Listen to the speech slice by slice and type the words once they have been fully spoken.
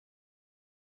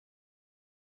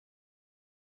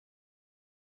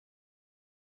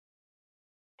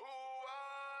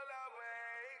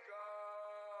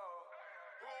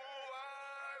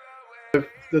if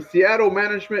the Seattle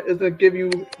management isn't giving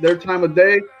you their time of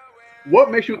day,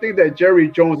 what makes you think that Jerry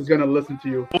Jones is going to listen to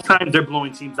you? Time they're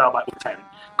blowing teams out by 10.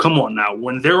 Come on now.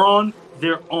 When they're on,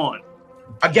 they're on.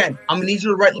 Again, I'm going to need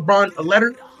you to write LeBron a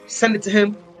letter, send it to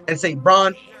him, and say,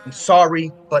 Bron, I'm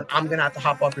sorry, but I'm going to have to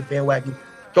hop off your bandwagon.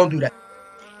 Don't do that.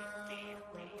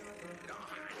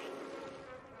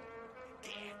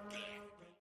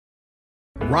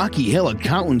 Rocky Hill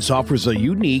Accountants offers a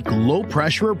unique,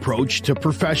 low-pressure approach to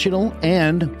professional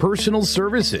and personal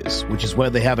services, which is why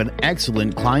they have an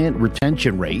excellent client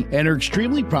retention rate and are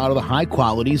extremely proud of the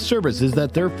high-quality services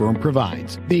that their firm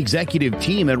provides. The executive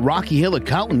team at Rocky Hill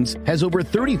Accountants has over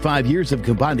 35 years of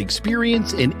combined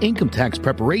experience in income tax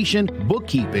preparation,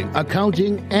 bookkeeping,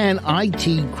 accounting, and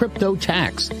IT crypto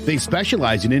tax. They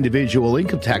specialize in individual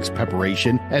income tax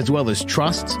preparation, as well as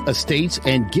trusts, estates,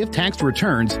 and gift tax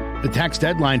returns. The tax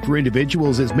deadline for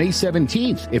individuals is May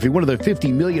 17th. If you're one of the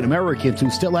 50 million Americans who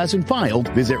still hasn't filed,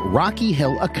 visit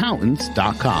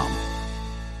RockyHillAccountants.com.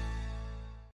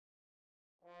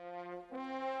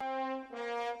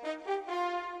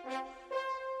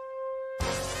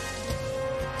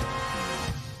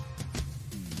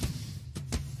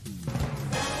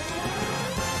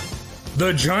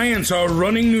 The Giants are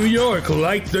running New York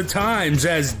like the Times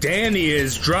as Danny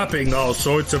is dropping all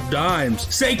sorts of dimes.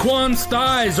 Saquon's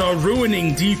thighs are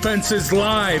ruining defenses'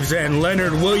 lives and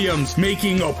Leonard Williams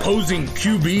making opposing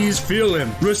QBs feel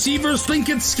him. Receivers think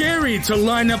it's scary to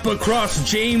line up across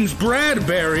James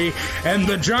Bradbury, and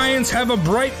the Giants have a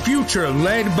bright future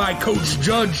led by Coach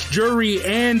Judge, Jury,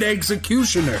 and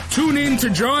Executioner. Tune in to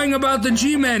Drawing About the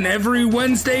G-Men every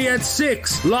Wednesday at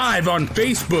 6, live on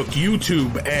Facebook,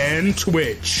 YouTube, and Twitch.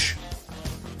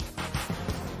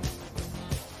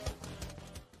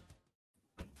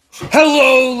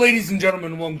 Hello, ladies and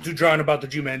gentlemen. Welcome to Drawing About the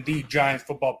G-Men, the Giants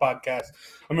football podcast.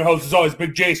 I'm your host, as always,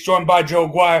 Big Jace, joined by Joe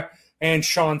Aguirre and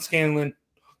Sean Scanlon.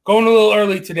 Going a little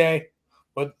early today,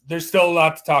 but there's still a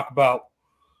lot to talk about.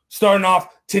 Starting off,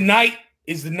 tonight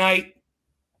is the night.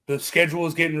 The schedule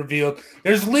is getting revealed.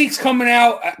 There's leaks coming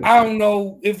out. I don't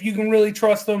know if you can really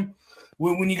trust them.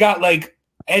 When you got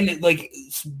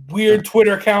weird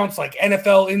Twitter accounts like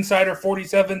NFL Insider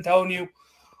 47 telling you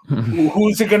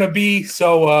who's it going to be.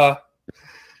 So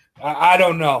I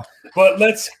don't know. But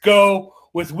let's go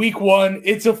with week one.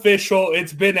 It's official.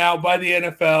 It's been out by the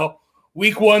NFL.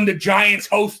 Week one, the Giants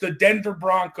host the Denver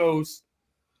Broncos.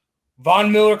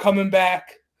 Von Miller coming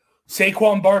back.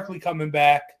 Saquon Barkley coming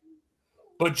back.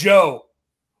 But Joe,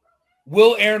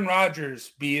 will Aaron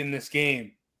Rodgers be in this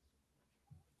game?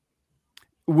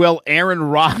 Will Aaron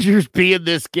Rodgers be in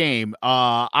this game?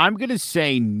 I'm going to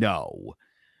say no.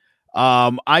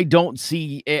 I don't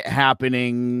see it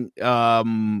happening.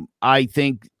 I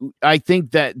think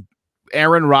that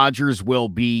Aaron Rodgers will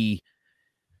be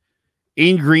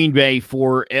in Green Bay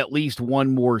for at least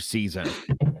one more season.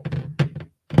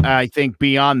 I think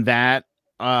beyond that,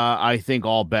 I think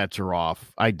all bets are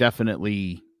off. I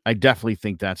definitely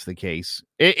think that's the case.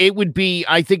 It would be,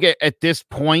 I think at this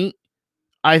point,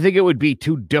 I think it would be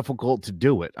too difficult to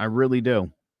do it. I really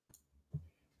do.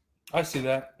 I see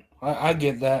that. I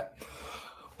get that.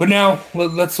 But now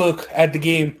let's look at the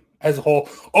game as a whole.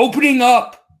 Opening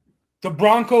up, the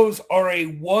Broncos are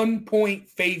a 1-point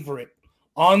favorite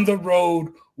on the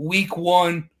road week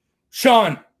one.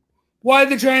 Sean, why are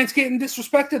the Giants getting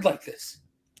disrespected like this?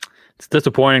 It's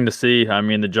disappointing to see. I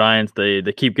mean, the Giants, they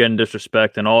keep getting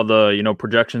disrespect, and all the,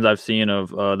 projections I've seen of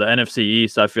the NFC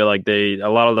East, I feel like a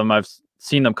lot of them I've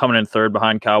seen them coming in third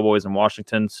behind Cowboys and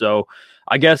Washington. So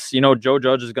I guess, Joe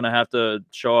Judge is going to have to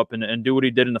show up and do what he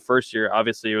did in the first year.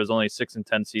 Obviously, it was only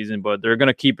 6-10 season, but they're going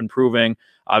to keep improving.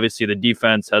 Obviously, the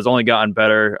defense has only gotten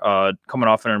better, coming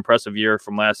off an impressive year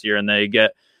from last year, and they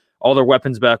get all their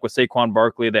weapons back with Saquon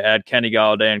Barkley. They add Kenny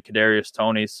Golladay and Kadarius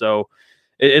Toney. So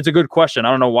it's a good question.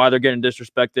 I don't know why they're getting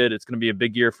disrespected. It's going to be a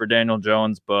big year for Daniel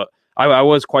Jones, but I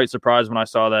was quite surprised when I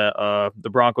saw that the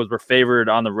Broncos were favored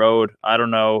on the road. I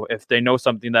don't know if they know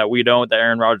something that we don't, that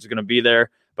Aaron Rodgers is going to be there.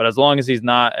 But as long as he's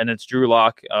not, and it's Drew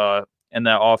Lock in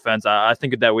that offense, I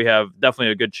think that we have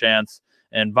definitely a good chance.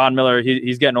 And Von Miller,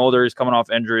 he's getting older. He's coming off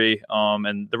injury.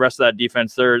 And the rest of that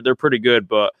defense, they're pretty good.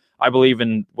 But I believe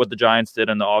in what the Giants did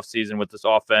in the offseason with this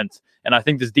offense. And I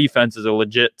think this defense is a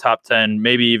legit top 10,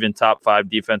 maybe even top 5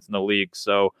 defense in the league.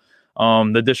 So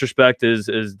the disrespect is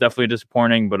definitely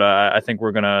disappointing, but I think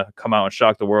we're going to come out and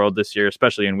shock the world this year,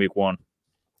 especially in week one.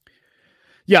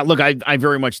 Yeah, look, I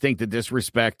very much think that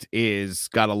disrespect is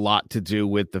got a lot to do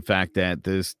with the fact that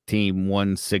this team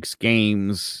won 6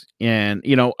 games. And,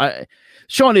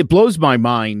 Sean, it blows my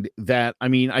mind that,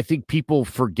 I think people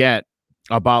forget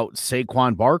about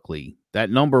Saquon Barkley, that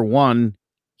number one,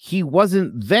 he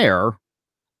wasn't there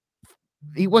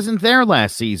He wasn't there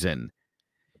last season.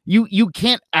 You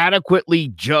can't adequately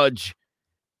judge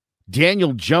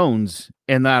Daniel Jones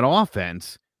and that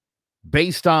offense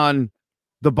based on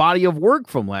the body of work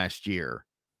from last year.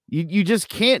 You just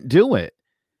can't do it.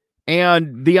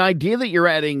 And the idea that you're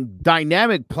adding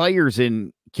dynamic players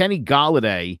in Kenny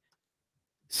Golladay,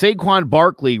 Saquon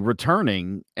Barkley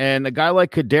returning, and a guy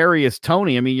like Kadarius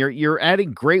Toney, I mean, you're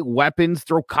adding great weapons.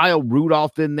 Throw Kyle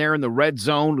Rudolph in there in the red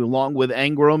zone along with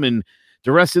Ingram and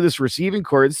the rest of this receiving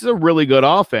core. This is a really good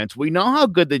offense. We know how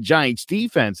good the Giants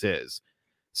defense is.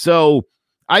 So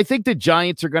I think the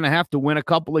Giants are going to have to win a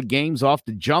couple of games off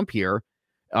the jump here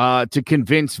to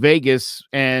convince Vegas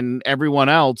and everyone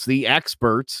else, the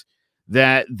experts,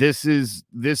 that this is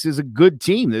a good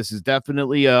team. This is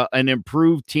definitely an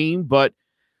improved team, but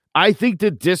I think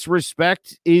the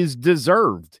disrespect is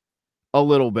deserved a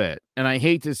little bit. And I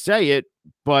hate to say it,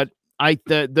 but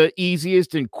the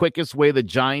easiest and quickest way the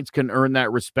Giants can earn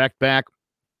that respect back,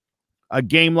 a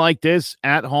game like this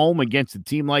at home against a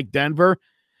team like Denver,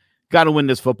 got to win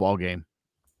this football game.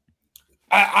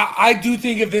 I do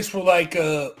think if this were like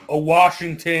a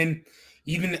Washington,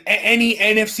 even any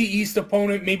NFC East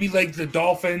opponent, maybe like the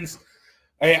Dolphins,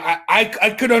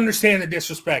 I could understand the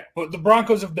disrespect. But the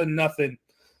Broncos have done nothing.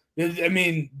 I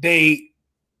mean, they're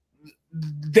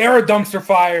a dumpster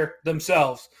fire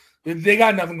themselves. They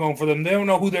got nothing going for them. They don't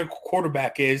know who their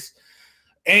quarterback is.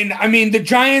 And, I mean, the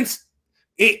Giants,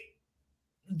 they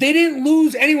didn't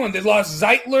lose anyone. They lost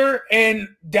Zeitler and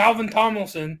Dalvin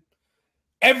Tomlinson.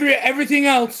 Everything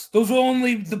else, those were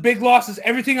only the big losses.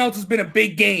 Everything else has been a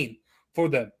big gain for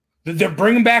them. They're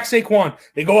bringing back Saquon.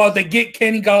 They go out, they get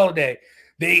Kenny Golladay.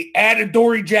 They added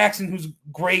Dory Jackson, who's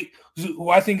great,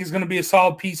 who I think is going to be a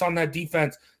solid piece on that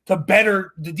defense to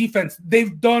better the defense.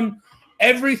 They've done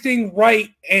everything right,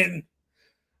 and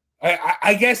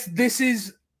I guess this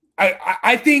is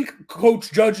I think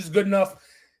Coach Judge is good enough.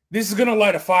 This is going to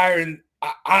light a fire, and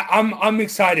I'm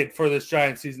excited for this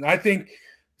Giants season. I think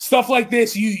stuff like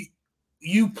this,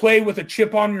 you play with a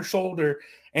chip on your shoulder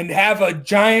and have a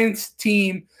Giants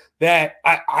team that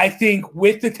I think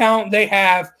with the talent they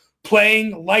have,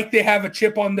 playing like they have a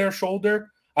chip on their shoulder,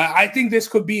 I think this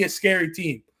could be a scary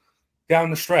team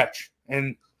down the stretch.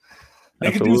 And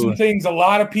they can do some things a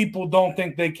lot of people don't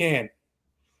think they can.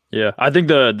 Yeah, I think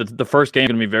the first game is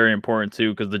going to be very important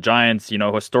too, because the Giants,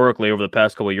 historically over the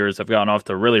past couple of years have gotten off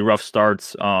to really rough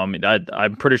starts.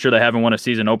 I'm pretty sure they haven't won a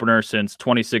season opener since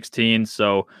 2016.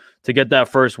 So to get that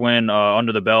first win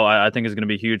under the belt, I think is going to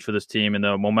be huge for this team and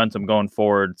the momentum going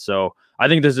forward. So I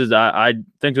think this is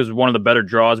one of the better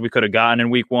draws we could have gotten in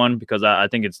week one, because I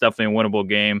think it's definitely a winnable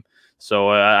game. So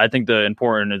I think the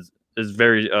important is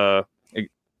very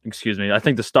I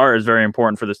think the start is very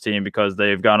important for this team because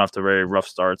they've gone off to very rough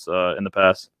starts in the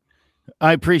past.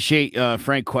 I appreciate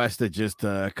Frank Cuesta just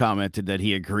commented that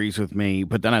he agrees with me,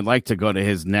 but then I'd like to go to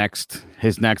his next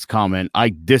comment.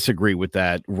 I disagree with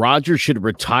that. Rodgers should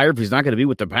retire if he's not going to be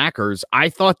with the Packers. I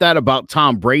thought that about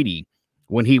Tom Brady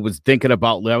when he was thinking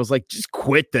about, I was like, just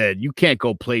quit that. You can't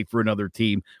go play for another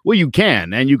team. Well, you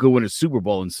can, and you can win a Super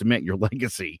Bowl and cement your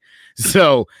legacy.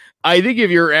 So I think if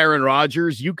you're Aaron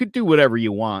Rodgers, you could do whatever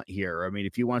you want here. I mean,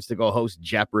 if he wants to go host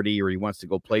Jeopardy or he wants to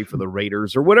go play for the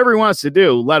Raiders or whatever he wants to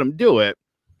do, let him do it.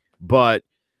 But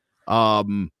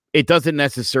it doesn't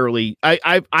necessarily,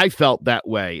 I felt that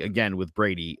way again with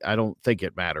Brady. I don't think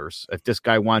it matters. If this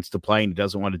guy wants to play and he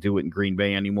doesn't want to do it in Green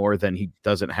Bay anymore, then he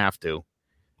doesn't have to.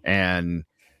 And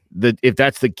if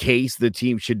that's the case, the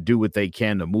team should do what they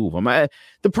can to move him.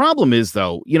 The problem is,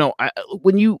 though,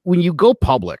 when you go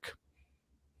public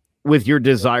with your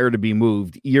desire to be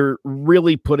moved, you're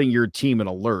really putting your team in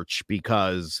a lurch,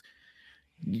 because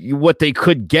what they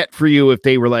could get for you if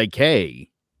they were like, hey,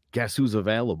 guess who's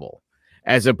available?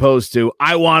 As opposed to,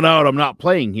 I want out, I'm not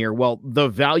playing here. Well, the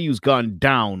value's gone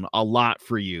down a lot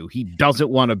for you. He doesn't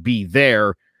want to be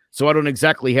there. So I don't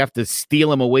exactly have to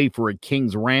steal him away for a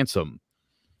king's ransom.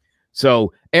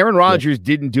 So Aaron Rodgers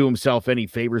didn't do himself any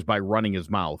favors by running his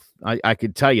mouth. I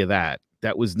could tell you that.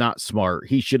 That was not smart.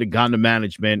 He should have gone to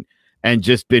management and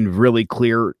just been really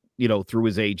clear, through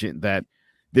his agent that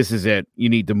this is it. You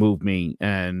need to move me.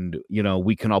 And,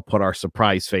 we can all put our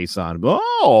surprise face on.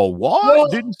 Oh, what? Well,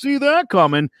 didn't see that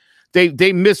coming. They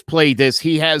misplayed this.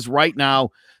 He has right now.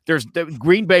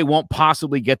 Green Bay won't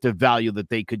possibly get the value that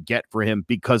they could get for him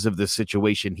because of the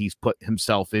situation he's put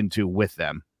himself into with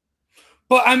them.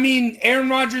 But I mean, Aaron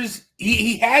Rodgers,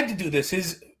 he had to do this.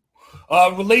 His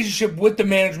relationship with the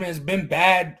management has been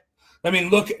bad. I mean,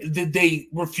 look, did they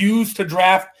refuse to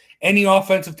draft any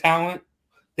offensive talent?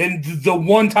 Then the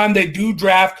one time they do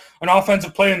draft an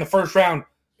offensive player in the first round,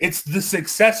 it's the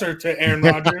successor to Aaron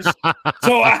Rodgers.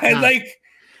 So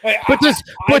But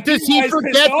does he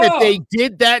forget that they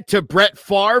did that to Brett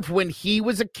Favre when he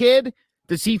was a kid?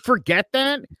 Does he forget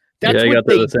that? That's what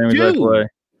they do.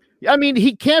 I mean,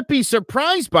 he can't be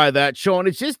surprised by that, Sean.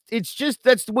 It's just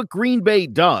that's what Green Bay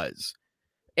does.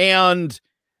 And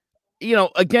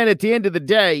again, at the end of the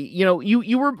day,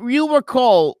 you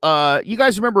recall, you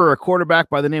guys remember a quarterback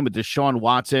by the name of Deshaun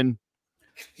Watson?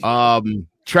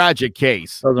 Tragic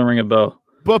case. Doesn't ring a bell.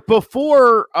 But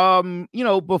before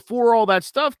all that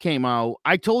stuff came out,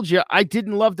 I told you I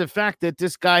didn't love the fact that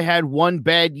this guy had one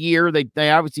bad year.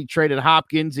 They obviously traded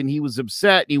Hopkins, and he was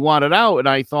upset and he wanted out. And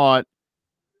I thought,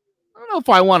 I don't know if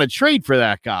I want to trade for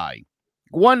that guy.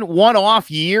 One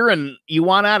off year, and you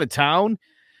want out of town.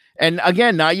 And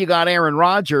again, now you got Aaron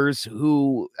Rodgers,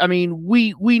 who, I mean,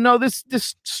 we know this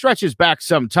stretches back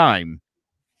some time.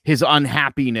 His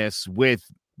unhappiness with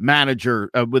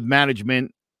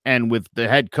management and with the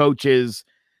head coaches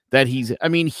that he's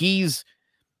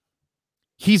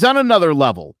on another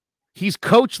level. He's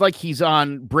coached like he's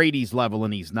on Brady's level,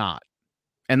 and he's not.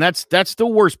 And that's the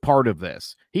worst part of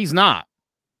this. He's not.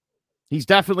 He's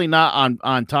definitely not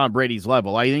on Tom Brady's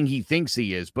level. I think he thinks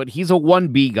he is, but he's a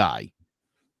 1B guy.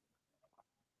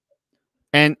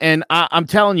 And I'm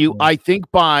telling you, I think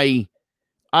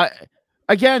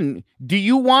again, do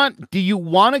you want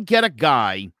to get a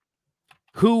guy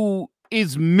who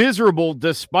is miserable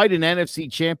despite an NFC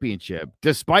championship,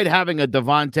 despite having a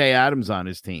Devontae Adams on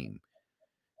his team?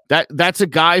 That's a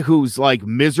guy who's like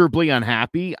miserably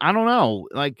unhappy. I don't know.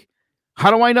 Like,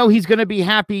 how do I know he's going to be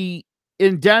happy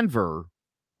in Denver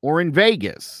or in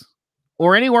Vegas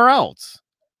or anywhere else?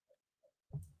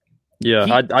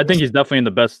 Yeah, I think he's definitely in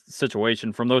the best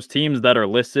situation from those teams that are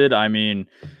listed. I mean,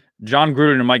 John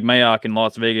Gruden and Mike Mayock in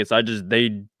Las Vegas,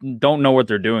 they don't know what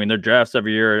they're doing. Their drafts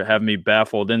every year have me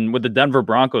baffled. And with the Denver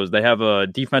Broncos, they have a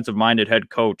defensive-minded head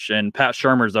coach, and Pat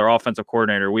Shurmur's their offensive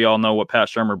coordinator. We all know what Pat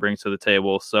Shurmur brings to the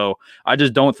table. So I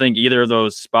just don't think either of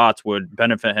those spots would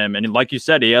benefit him. And like you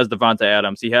said, he has Devontae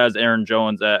Adams. He has Aaron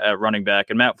Jones at running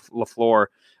back, and Matt LaFleur,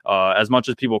 as much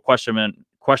as people question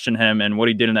him and what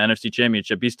he did in the NFC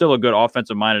Championship, he's still a good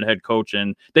offensive-minded head coach,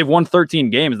 and they've won 13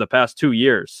 games the past 2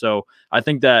 years. So I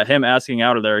think that him asking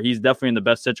out of there, he's definitely in the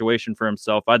best situation for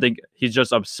himself. I think he's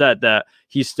just upset that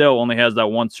he still only has that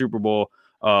one Super Bowl,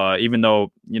 even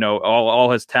though,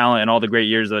 all his talent and all the great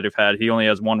years that they've had, he only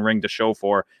has one ring to show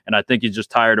for. And I think he's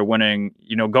just tired of winning,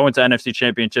 going to NFC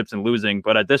Championships and losing.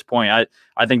 But at this point,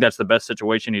 I think that's the best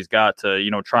situation he's got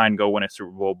to, try and go win a Super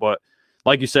Bowl. But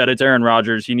like you said, it's Aaron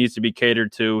Rodgers. He needs to be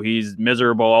catered to. He's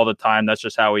miserable all the time. That's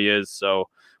just how he is. So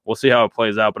we'll see how it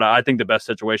plays out. But I think the best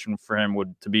situation for him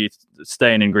would to be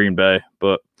staying in Green Bay.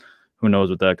 But who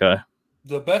knows with that guy?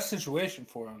 The best situation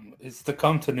for him is to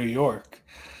come to New York.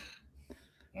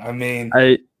 I mean,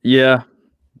 yeah.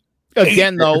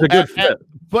 Again, though,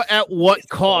 but at what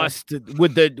cost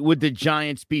would the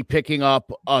Giants be picking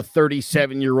up a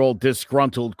 37-year-old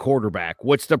disgruntled quarterback?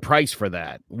 What's the price for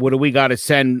that? What do we got to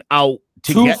send out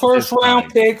to 2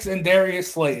 first-round picks and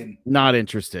Darius Slayton? Not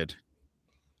interested.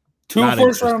 2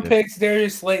 first-round picks,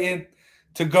 Darius Slayton,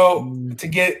 to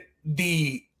get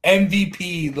the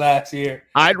MVP last year.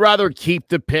 I'd rather keep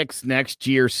the picks next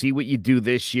year, see what you do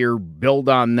this year, build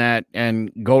on that,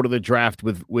 and go to the draft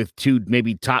with 2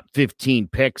 maybe top 15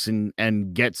 picks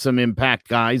and get some impact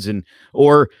guys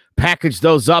or package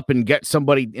those up and get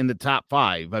somebody in the top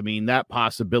 5. I mean, that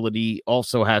possibility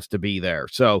also has to be there.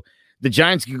 So the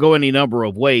Giants could go any number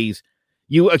of ways.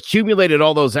 You accumulated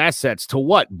all those assets to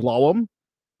what? Blow them?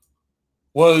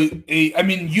 Well, I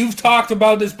mean, you've talked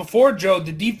about this before, Joe.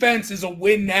 The defense is a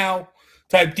win now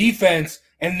type defense,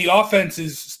 and the offense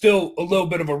is still a little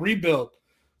bit of a rebuild.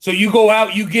 So you go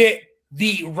out, you get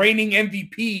the reigning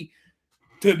MVP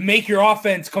to make your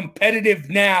offense competitive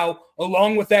now,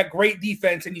 along with that great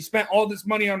defense, and you spent all this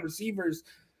money on receivers.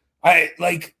 I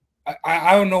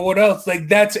don't know what else. Like,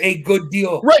 that's a good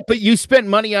deal. Right, but you spent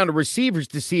money on the receivers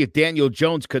to see if Daniel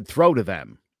Jones could throw to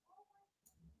them.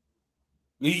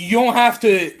 You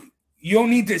don't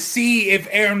need to see if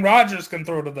Aaron Rodgers can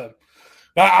throw to them.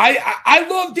 I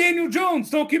love Daniel Jones.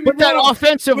 Don't get me wrong. But that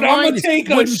offensive line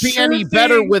wouldn't be any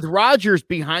better with Rodgers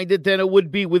behind it than it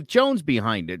would be with Jones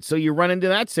behind it. So you run into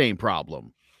that same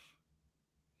problem.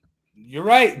 You're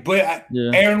right, but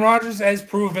Aaron Rodgers has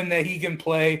proven that he can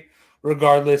play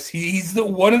regardless. He's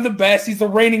one of the best. He's the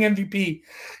reigning MVP.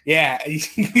 Yeah,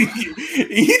 he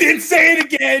didn't say it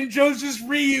again. Joe's just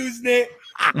reused it.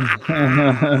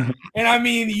 And I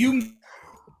mean, you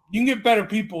can get better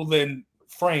people than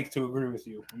Frank to agree with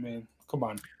you. I mean, come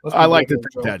on. I like to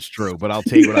think that's true, but I'll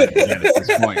tell you what I can get at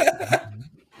this point.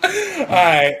 All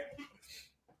right.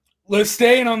 let's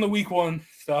stay on the week 1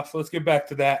 stuff. Let's get back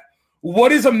to that.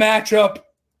 What is a matchup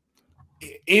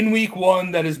in week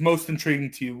 1 that is most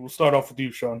intriguing to you? We'll start off with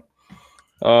you, Sean.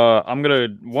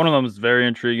 One of them is very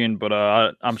intriguing, but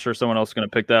I'm sure someone else is gonna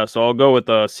pick that. So I'll go with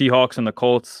the Seahawks and the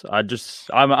Colts.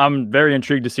 I'm very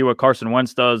intrigued to see what Carson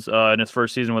Wentz does in his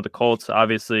first season with the Colts.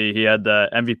 Obviously, he had the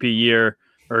MVP year,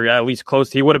 or at least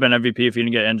close. He would have been MVP if he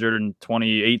didn't get injured in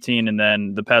 2018, and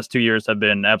then the past 2 years have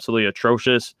been absolutely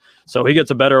atrocious. So he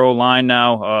gets a better O-line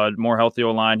now, more healthy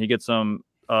O-line. He gets some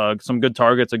good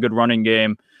targets, a good running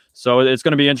game. So it's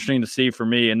going to be interesting to see for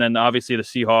me. And then obviously the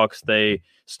Seahawks, they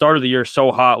started the year so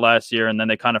hot last year, and then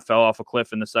they kind of fell off a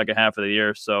cliff in the second half of the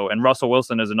year. So, and Russell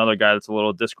Wilson is another guy that's a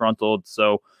little disgruntled.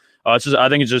 So I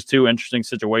think it's just two interesting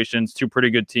situations, two pretty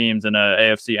good teams in a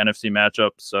AFC NFC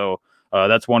matchup. So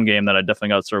that's one game that I definitely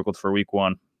got circled for week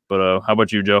 1. But how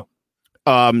about you, Joe?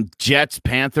 Jets,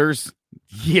 Panthers.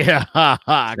 Yeah,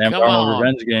 Sam Darnold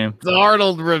revenge game. The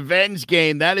Arnold revenge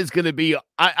game. That is going to be.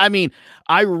 I mean,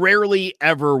 I rarely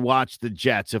ever watch the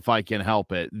Jets if I can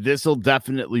help it. This will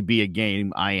definitely be a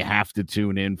game I have to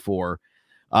tune in for.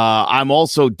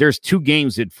 There's 2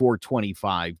 games at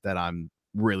 4:25 that I'm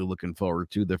really looking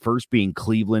forward to. The first being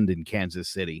Cleveland and Kansas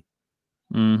City.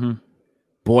 Mm-hmm.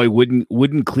 Boy,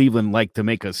 wouldn't Cleveland like to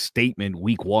make a statement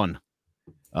week 1?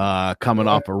 Coming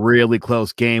off a really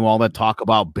close game, all that talk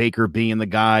about Baker being the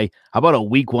guy. How about a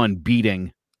week 1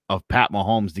 beating of Pat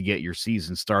Mahomes to get your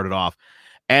season started off?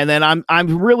 And then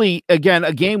I'm really, again,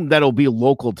 a game that'll be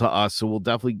local to us, so we'll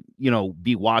definitely,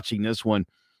 be watching this one,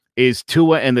 is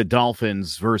Tua and the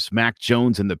Dolphins versus Mac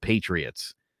Jones and the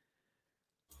Patriots.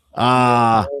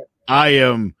 I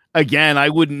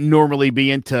wouldn't normally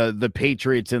be into the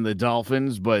Patriots and the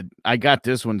Dolphins, but I got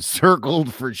this one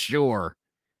circled for sure.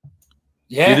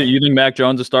 Yeah. You think Mac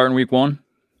Jones is starting week 1?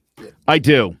 I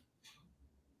do.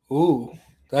 Ooh,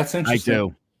 that's interesting. I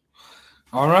do.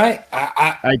 All right.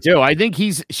 I do. I think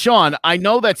he's Sean. I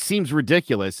know that seems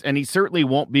ridiculous, and he certainly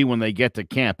won't be when they get to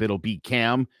camp. It'll be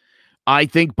Cam. I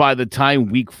think by the time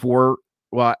week 4,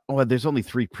 there's only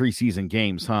 3 preseason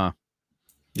games, huh?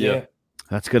 Yeah.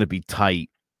 That's going to be tight.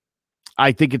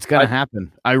 I think it's going to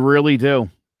happen. I really do.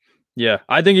 Yeah,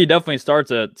 I think he definitely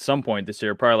starts at some point this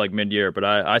year, probably like mid-year. But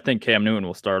I think Cam Newton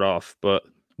will start off. But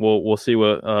we'll see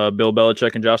what Bill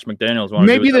Belichick and Josh McDaniels want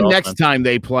to do. Maybe the next time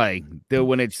they play,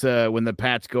 when the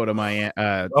Pats go to Miami.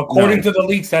 According to the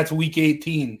leaks, that's week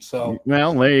 18. So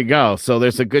well, there you go. So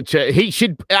there's a good chance he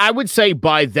should. I would say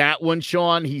by that one,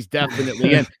 Sean, he's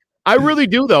definitely in. I really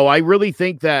do, though. I really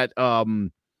think that.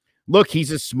 Look,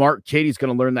 he's a smart kid. He's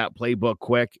going to learn that playbook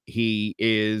quick. He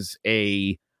is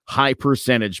a high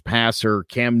percentage passer.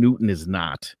 Cam Newton is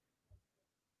not.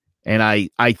 And I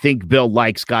think Bill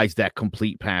likes guys that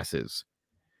complete passes.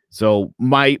 So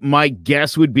my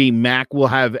guess would be Mac will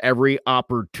have every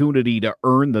opportunity to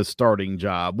earn the starting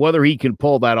job. Whether he can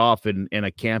pull that off in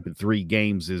a camp in 3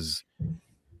 games is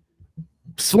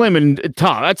slim and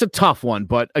tough. That's a tough one.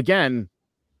 But again,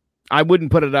 I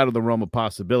wouldn't put it out of the realm of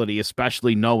possibility,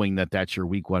 especially knowing that that's your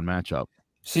week 1 matchup.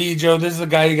 See, Joe, this is a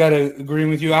guy you got to agree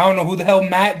with you. I don't know who the hell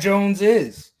Matt Jones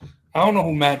is. I don't know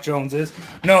who Matt Jones is.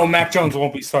 No, Matt Jones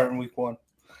won't be starting week 1.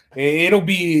 It'll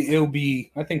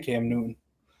be, I think, Cam Newton.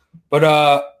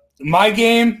 But my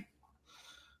game,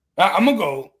 I'm going to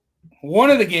go.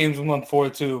 One of the games I'm looking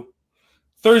forward to,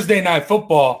 Thursday Night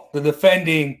Football, the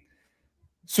defending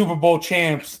Super Bowl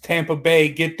champs, Tampa Bay,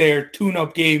 get their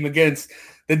tune-up game against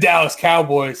the Dallas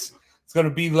Cowboys. It's going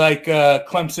to be like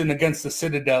Clemson against the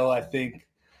Citadel, I think.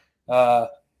 Hope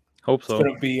so. It's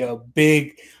going to be a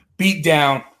big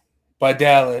beatdown by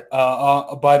Dallas,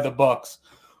 by the Bucks.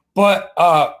 But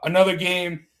another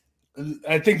game,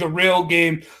 I think the real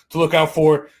game to look out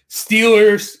for,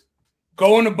 Steelers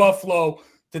going to Buffalo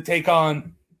to take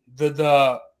on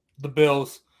the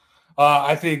Bills.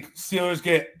 I think Steelers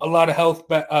get a lot of health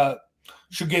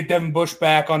should get Devin Bush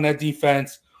back on that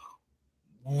defense.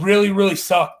 Really, really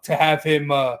sucked to have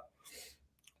him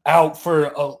out for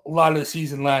a lot of the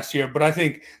season last year. But I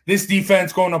think this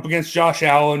defense going up against Josh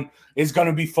Allen is going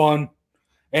to be fun.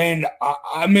 And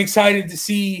I'm excited to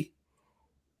see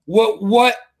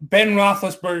what Ben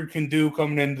Roethlisberger can do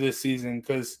coming into this season,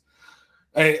 because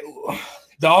the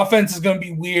offense is going to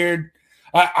be weird.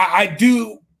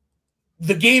 The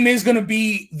game is going to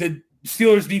be the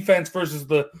Steelers defense versus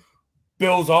the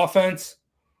Bills offense.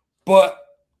 But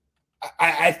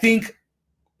I think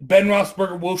Ben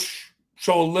Roethlisberger will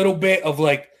show a little bit of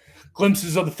like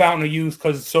glimpses of the fountain of youth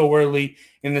because it's so early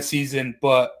in the season.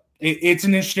 But it's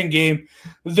an interesting game.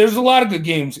 There's a lot of good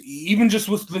games, even just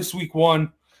with this week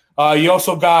 1. You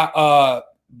also got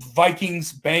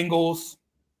Vikings, Bengals.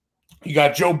 You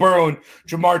got Joe Burrow and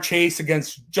Jamar Chase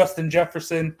against Justin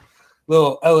Jefferson.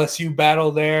 Little LSU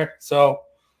battle there. So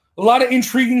a lot of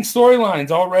intriguing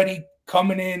storylines already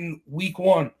coming in week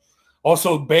 1.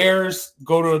 Also, Bears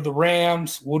go to the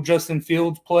Rams. Will Justin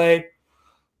Fields play?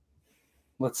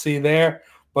 Let's see there.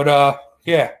 But,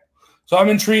 yeah. So I'm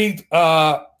intrigued.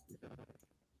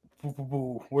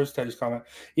 Where's Teddy's comment?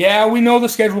 Yeah, we know the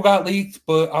schedule got leaked,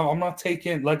 but I'm not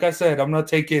taking, like I said, I'm not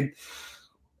taking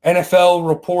NFL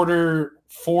reporter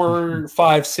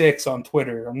 456 on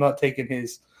Twitter. I'm not taking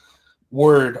his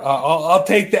word. I'll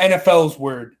take the NFL's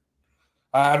word.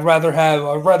 I'd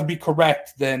rather be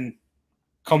correct than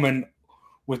coming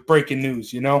with breaking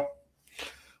news, you know?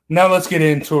 Now let's get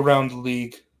into around the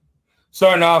league.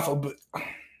 Starting off,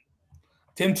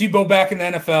 Tim Tebow back in the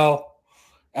NFL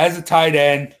as a tight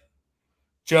end.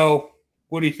 Joe,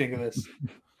 what do you think of this?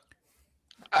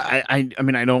 I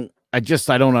mean, I don't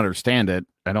understand it.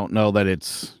 I don't know that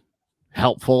it's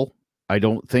helpful. I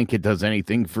don't think it does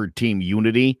anything for team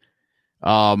unity.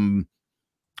 I'll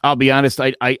be honest.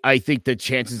 I think the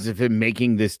chances of him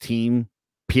making this team,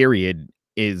 period,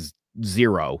 is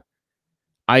 0.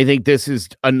 I think this is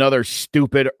another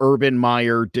stupid Urban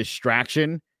Meyer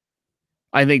distraction.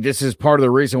 I think this is part of the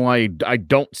reason why I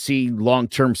don't see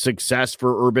long-term success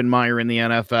for Urban Meyer in the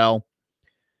NFL.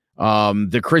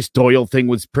 The Chris Doyle thing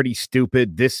was pretty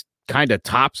stupid. This kind of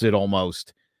tops it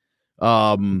almost.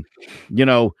 The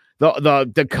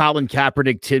Colin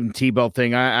Kaepernick, Tim Tebow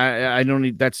thing. I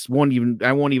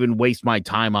won't even waste my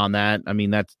time on that. I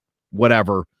mean, that's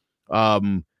whatever.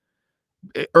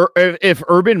 If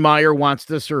Urban Meyer wants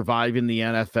to survive in the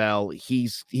NFL,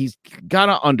 he's got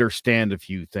to understand a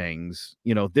few things.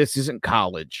 This isn't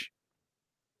college.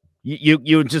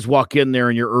 You just walk in there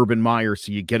and you're Urban Meyer,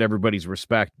 so you get everybody's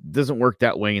respect. It doesn't work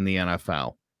that way in the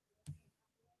NFL.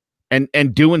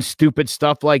 And doing stupid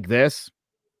stuff like this,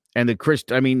 and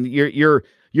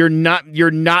you're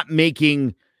not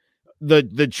making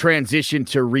the transition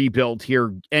to rebuild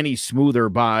here any smoother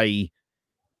by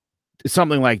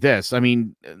something like this. I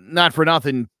mean, not for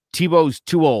nothing, Tebow's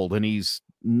too old and he's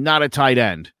not a tight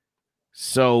end.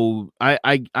 So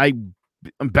I'm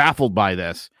baffled by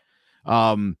this.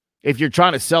 If you're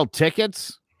trying to sell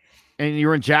tickets and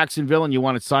you're in Jacksonville and you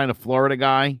want to sign a Florida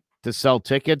guy to sell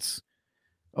tickets,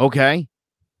 okay.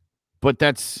 But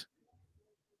that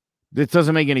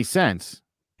doesn't make any sense.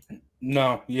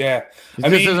 No, yeah.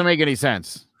 This doesn't make any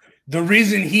sense. The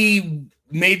reason he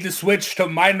made the switch to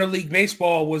minor league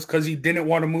baseball was because he didn't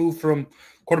want to move from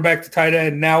quarterback to tight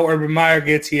end. Now Urban Meyer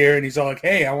gets here and he's all like,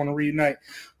 hey, I want to reunite.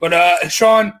 But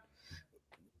Sean,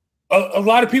 a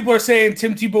lot of people are saying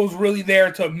Tim Tebow's really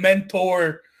there to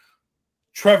mentor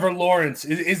Trevor Lawrence.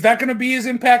 Is that going to be his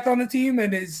impact on the team?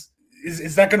 And is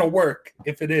that going to work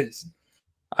if it is?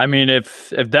 I mean,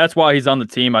 if that's why he's on the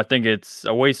team, I think it's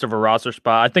a waste of a roster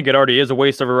spot. I think it already is a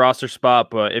waste of a roster spot,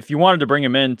 but if you wanted to bring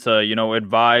him in to,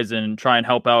 advise and try and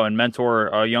help out and mentor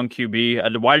a young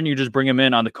QB, why didn't you just bring him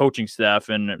in on the coaching staff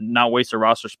and not waste a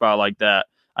roster spot like that?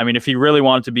 I mean, if he really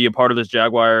wanted to be a part of this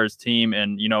Jaguars team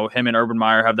and, him and Urban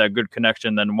Meyer have that good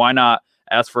connection, then why not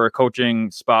ask for a coaching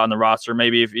spot on the roster?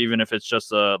 Maybe even if it's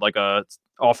just a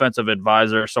offensive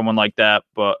advisor or someone like that,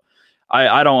 but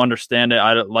I don't understand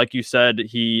it. Like you said,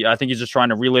 I think he's just trying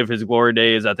to relive his glory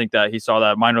days. I think that he saw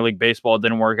that minor league baseball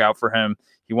didn't work out for him.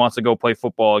 He wants to go play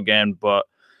football again. But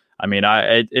I mean,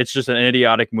 it's just an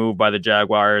idiotic move by the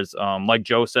Jaguars. Like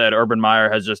Joe said, Urban Meyer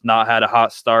has just not had a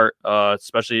hot start,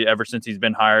 especially ever since he's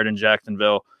been hired in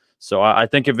Jacksonville. So I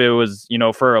think if it was,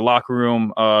 for a locker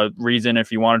room reason,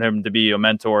 if you wanted him to be a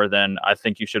mentor, then I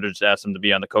think you should have just asked him to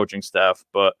be on the coaching staff.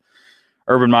 But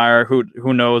Urban Meyer,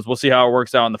 who knows? We'll see how it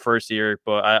works out in the first year.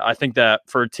 But I think that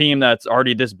for a team that's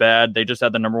already this bad, they just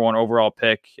had the number 1 overall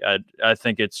pick. I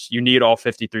think you need all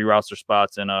 53 roster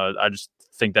spots, and I just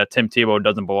think that Tim Tebow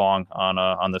doesn't belong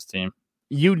on this team.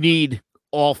 You need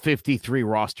all 53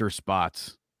 roster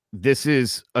spots. This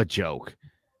is a joke.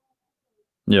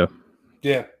 Yeah.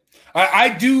 Yeah. I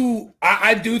do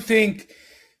think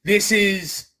this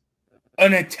is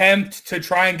an attempt to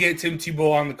try and get Tim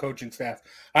Tebow on the coaching staff.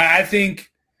 I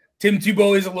think Tim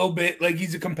Tebow is a little bit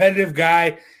he's a competitive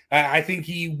guy. I think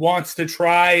he wants to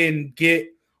try and get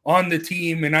on the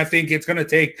team, and I think it's going to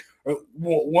take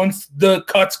once the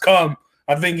cuts come.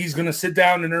 I think he's going to sit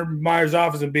down in Urban Meyer's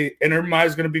office and Urban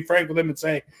Meyer's going to be frank with him and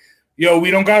say, "Yo,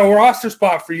 we don't got a roster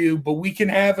spot for you, but we can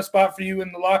have a spot for you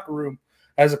in the locker room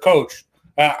as a coach."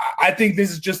 I think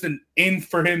this is just an in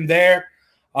for him there,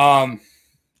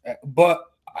 but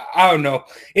I don't know.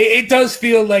 It does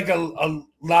feel like a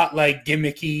lot like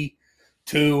gimmicky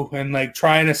too, and like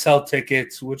trying to sell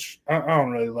tickets, which I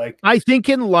don't really like. I think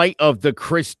in light of the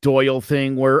Chris Doyle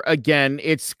thing, where again,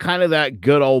 it's kind of that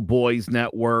good old boys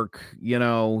network,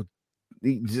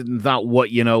 not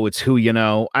what you know, it's who you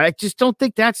know. I just don't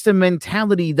think that's the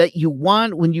mentality that you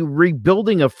want when you're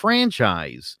rebuilding a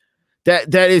franchise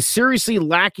that is seriously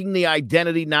lacking the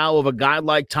identity now of a guy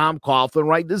like Tom Coughlin,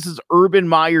 right? This is Urban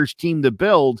Meyer's team to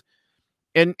build.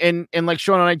 And like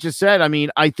Sean and I just said, I mean,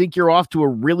 I think you're off to a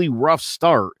really rough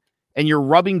start and you're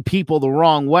rubbing people the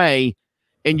wrong way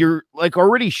and you're like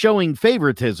already showing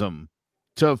favoritism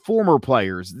to former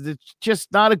players. It's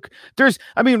just not there's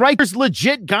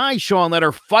legit guys, Sean, that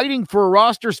are fighting for a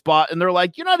roster spot and they're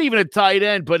like, you're not even a tight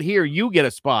end, but here, you get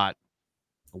a spot.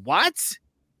 What?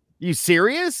 You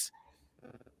serious?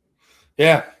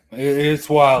 Yeah, it's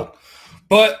wild.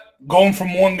 But going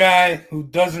from one guy who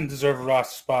doesn't deserve a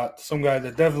roster spot to some guy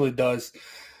that definitely does.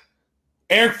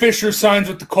 Eric Fisher signs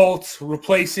with the Colts,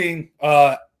 replacing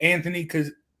Anthony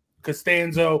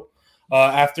Costanzo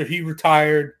after he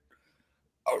retired.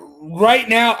 Right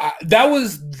now, that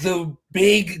was the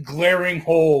big glaring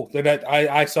hole that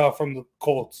I saw from the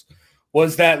Colts,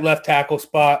 was that left tackle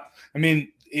spot. I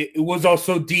mean, it was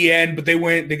also DN, but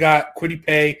they got Kwity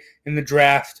Paye in the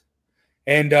draft.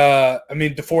 And,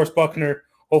 DeForest Buckner,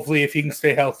 hopefully, if he can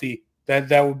stay healthy,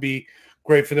 that would be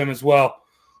great for them as well.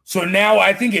 So now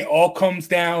I think it all comes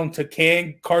down to,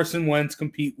 can Carson Wentz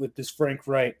compete with this Frank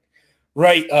Reich,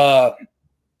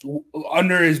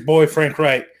 under his boy Frank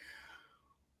Reich?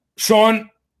 Sean,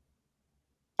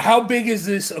 how big is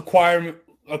this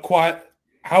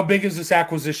how big is this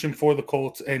acquisition for the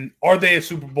Colts, and are they a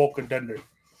Super Bowl contender?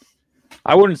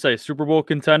 I wouldn't say Super Bowl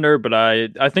contender, but I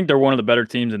think they're one of the better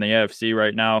teams in the AFC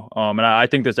right now. And I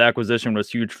think this acquisition was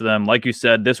huge for them. Like you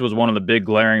said, this was one of the big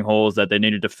glaring holes that they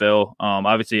needed to fill.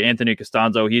 Obviously, Anthony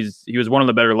Costanzo, he was one of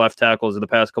the better left tackles of the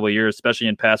past couple of years, especially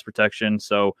in pass protection.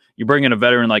 So you bring in a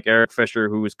veteran like Eric Fisher,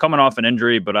 who is coming off an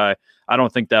injury, but I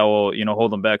don't think that will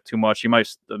hold him back too much. He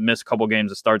might miss a couple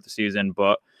games to start the season,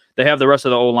 but they have the rest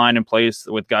of the O-line in place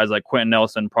with guys like Quentin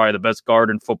Nelson, probably the best guard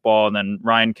in football, and then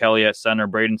Ryan Kelly at center,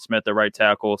 Braden Smith at right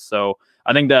tackle. So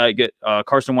I think that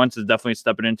Carson Wentz is definitely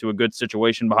stepping into a good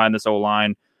situation behind this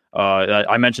O-line.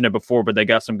 I mentioned it before, but they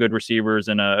got some good receivers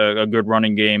and a good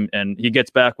running game, and he gets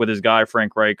back with his guy,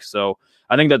 Frank Reich. So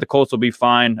I think that the Colts will be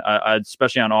fine,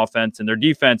 especially on offense, and their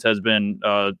defense has been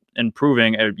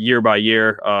improving year by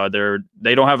year.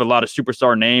 They don't have a lot of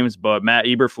superstar names, but Matt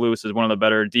Eberflus is one of the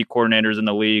better D coordinators in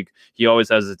the league. He always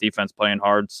has his defense playing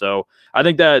hard. So I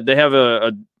think that they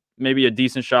have maybe a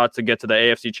decent shot to get to the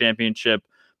AFC Championship.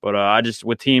 But I just,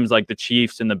 with teams like the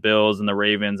Chiefs and the Bills and the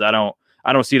Ravens, I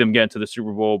don't see them getting to the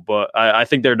Super Bowl, but I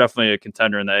think they're definitely a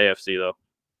contender in the AFC, though.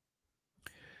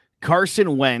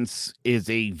 Carson Wentz is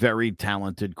a very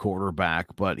talented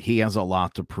quarterback, but he has a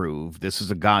lot to prove. This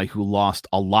is a guy who lost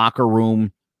a locker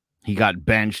room. He got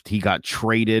benched. He got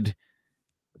traded.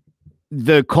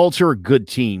 The Colts are a good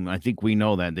team. I think we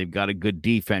know that. They've got a good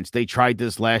defense. They tried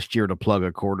this last year to plug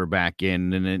a quarterback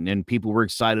in, and people were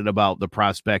excited about the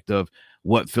prospect of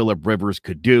what Phillip Rivers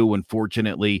could do.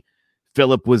 Unfortunately,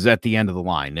 Phillip was at the end of the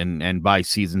line, and by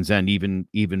season's end, even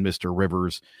Mr.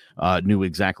 Rivers knew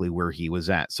exactly where he was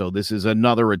at. So this is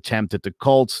another attempt at the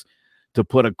Colts to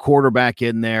put a quarterback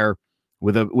in there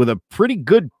with a pretty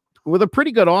good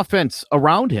offense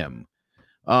around him.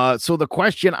 So the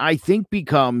question, I think,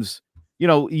 becomes,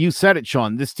 you said it,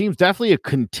 Sean, this team's definitely a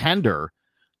contender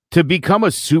to become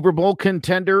a Super Bowl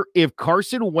contender if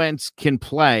Carson Wentz can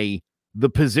play the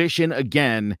position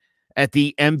again at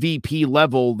the MVP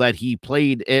level that he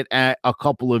played it at a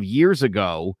couple of years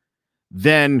ago.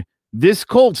 Then this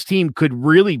Colts team could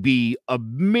really be a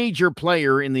major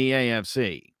player in the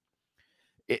AFC.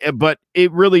 But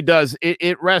it really does.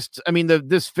 It rests. I mean,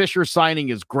 this Fisher signing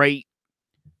is great.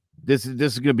 This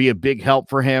is going to be a big help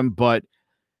for him. But,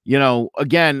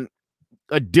 again,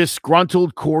 a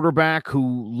disgruntled quarterback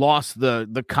who lost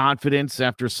the confidence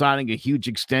after signing a huge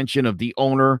extension of the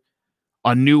owner,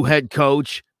 a new head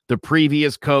coach, the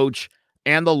previous coach,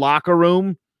 and the locker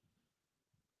room,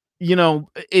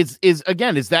 is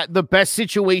that the best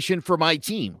situation for my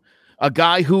team? A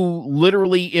guy who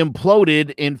literally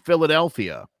imploded in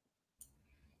Philadelphia.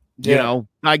 Yeah.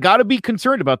 I got to be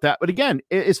concerned about that. But again,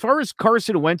 as far as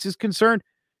Carson Wentz is concerned,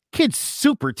 kid's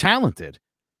super talented.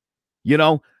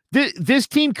 This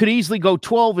team could easily go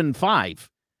 12-5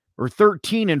 or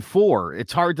 13-4.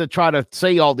 It's hard to try to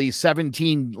say all these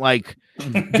 17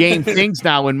 game things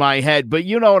now in my head, but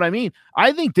you know what I mean?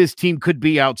 I think this team could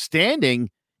be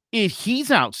outstanding if he's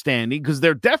outstanding, because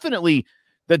they're definitely,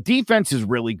 the defense is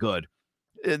really good.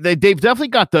 they've definitely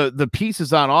got the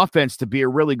pieces on offense to be a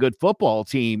really good football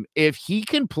team. If he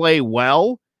can play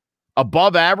well,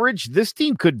 above average, this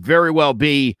team could very well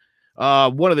be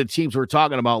one of the teams we're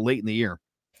talking about late in the year.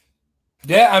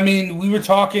 Yeah, I mean, we were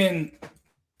talking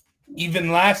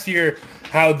even last year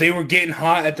how they were getting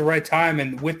hot at the right time,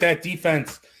 and with that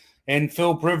defense and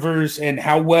Philip Rivers and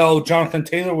how well Jonathan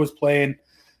Taylor was playing,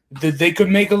 that they could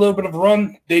make a little bit of a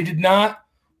run. They did not,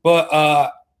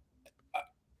 but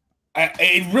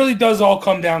it really does all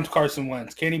come down to Carson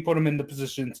Wentz. Can he put him in the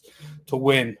positions to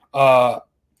win? And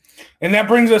that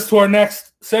brings us to our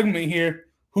next segment here.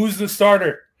 Who's the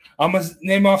starter? I'm going to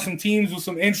name off some teams with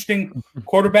some interesting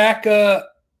quarterback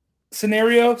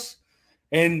scenarios.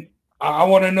 And I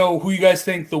want to know who you guys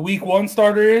think the week 1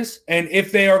 starter is and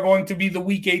if they are going to be the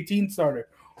week 18 starter.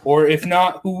 Or if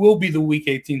not, who will be the week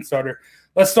 18 starter?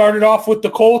 Let's start it off with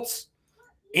the Colts.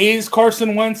 Is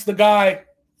Carson Wentz the guy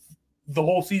the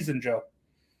whole season, Joe?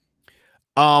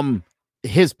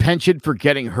 His penchant for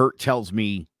getting hurt tells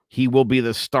me he will be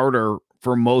the starter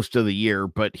for most of the year,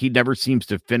 but he never seems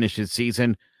to finish his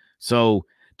season. So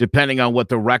depending on what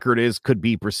the record is, could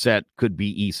be Brissett, could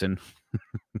be Eason.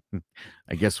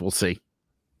 I guess we'll see.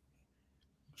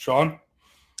 Sean?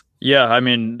 Yeah, I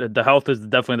mean, the health is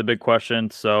definitely the big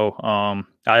question. So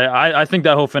I think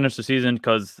that he'll finish the season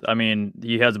because, I mean,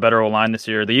 he has a better O-line this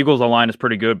year. The Eagles' O-line is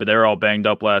pretty good, but they were all banged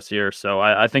up last year. So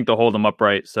I think they'll hold him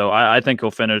upright. So I think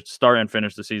he'll start and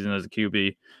finish the season as a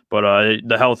QB. But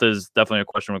the health is definitely a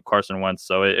question with Carson Wentz,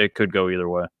 so it could go either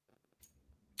way.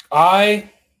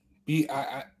 He's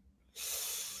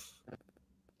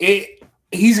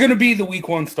going to be the week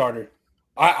 1 starter.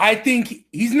 I think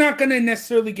he's not going to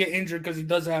necessarily get injured because he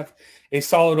does have a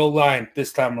solid O-line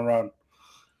this time around.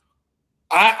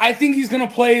 I think he's going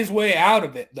to play his way out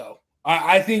of it, though.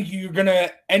 I think you're going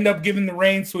to end up giving the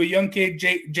reins to a young kid,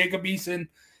 Jacob Eason,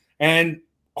 and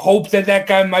hope that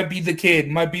guy might be the kid,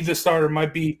 might be the starter,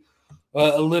 might be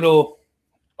a little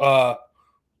the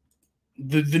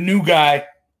new guy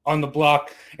on the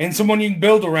block and someone you can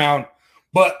build around.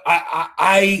 But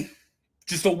I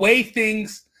just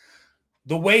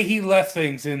the way he left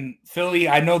things in Philly,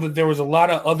 I know that there was a lot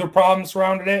of other problems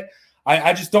surrounding it.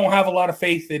 I just don't have a lot of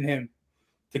faith in him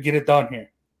to get it done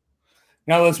here.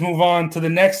 Now let's move on to the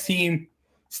next team.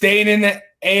 Staying in the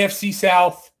AFC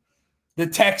South, the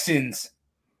Texans.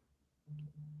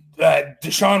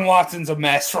 Deshaun Watson's a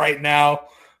mess right now.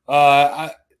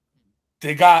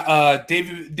 They got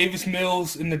Davis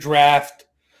Mills in the draft.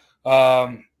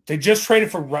 They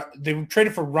traded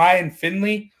for Ryan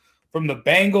Finley from the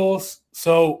Bengals.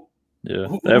 So yeah,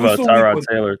 they have Tyrod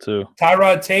Taylor too.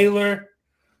 Tyrod Taylor.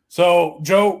 So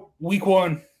Joe, week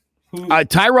 1.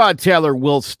 Tyrod Taylor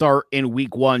will start in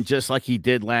week 1, just like he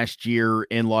did last year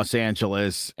in Los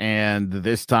Angeles. And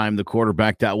this time the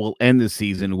quarterback that will end the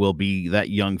season will be that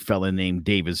young fella named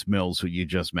Davis Mills, who you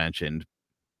just mentioned.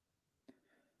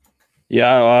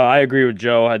 Yeah, I agree with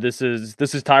Joe. This is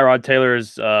Tyrod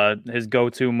Taylor's his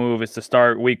go-to move is to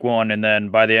start week 1, and then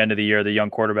by the end of the year, the young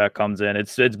quarterback comes in.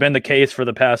 It's been the case for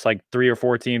the past 3 or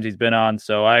 4 teams he's been on.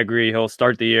 So I agree, he'll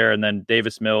start the year, and then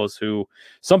Davis Mills, who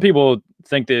some people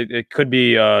think that it could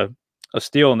be a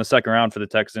steal in the second round for the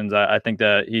Texans. I think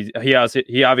that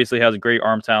he obviously has a great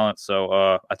arm talent.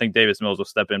 So I think Davis Mills will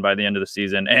step in by the end of the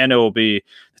season, and the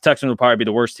Texans will probably be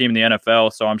the worst team in the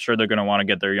NFL. So I'm sure they're going to want to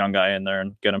get their young guy in there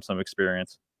and get him some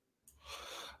experience.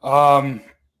 Yeah,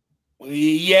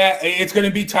 it's going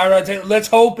to be Tyrod Taylor. Let's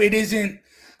hope it isn't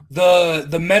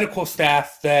the medical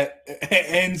staff that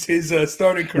ends his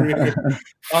starting career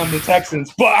on the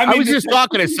Texans. But I was just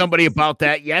talking to somebody about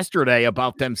that yesterday,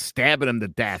 about them stabbing him to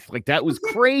death. That was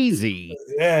crazy.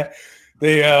 Yeah,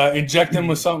 they inject him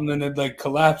with something and it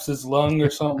collapse his lung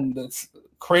or something. That's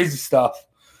crazy stuff.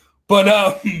 But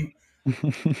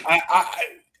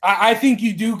I think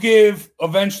you do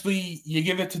eventually you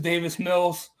give it to Davis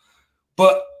Mills,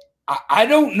 but I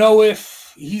don't know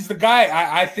if he's the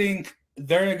guy. I think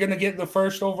they're going to get the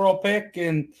first overall pick,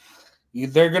 and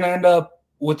they're going to end up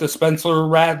with the Spencer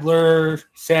Rattler,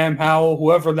 Sam Howell,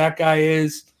 whoever that guy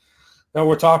is that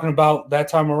we're talking about that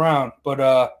time around.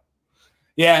 But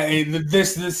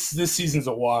this season's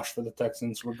a wash for the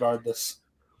Texans, regardless.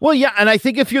 Well, yeah, and I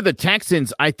think if you're the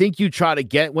Texans, I think you try to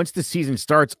get, once the season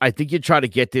starts, I think you try to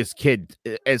get this kid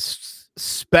as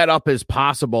sped up as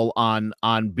possible on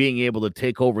being able to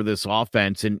take over this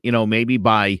offense, and maybe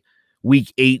by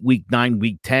week 8, week 9,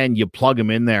 week 10, you plug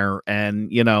him in there.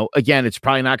 And, again, it's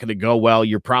probably not going to go well.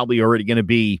 You're probably already going to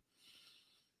be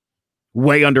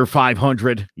way under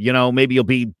 500. Maybe you'll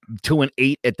be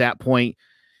 2-8 at that point.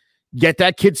 get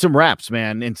that kid some reps,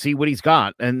 man, and see what he's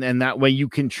got. And that way you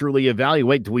can truly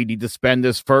evaluate, do we need to spend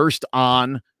this first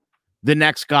on the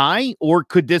next guy, or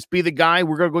could this be the guy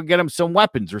we're going to go get him some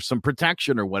weapons or some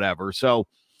protection or whatever? So,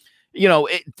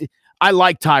 I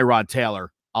like Tyrod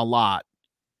Taylor a lot,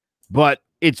 but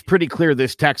it's pretty clear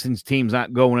this Texans team's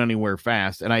not going anywhere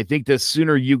fast. And I think the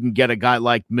sooner you can get a guy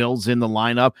like Mills in the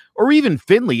lineup, or even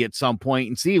Finley at some point,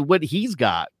 and see what he's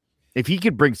got, if he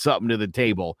could bring something to the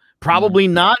table. Probably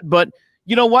not, but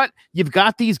you know what? You've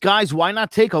got these guys. Why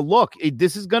not take a look?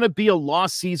 This is going to be a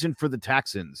lost season for the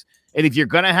Texans. And if you're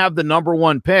going to have the number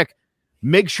one pick,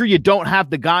 make sure you don't have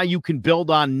the guy you can build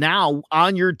on now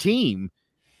on your team.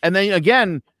 And then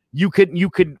again, you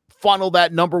could funnel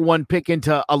that number one pick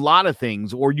into a lot of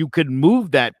things, or you could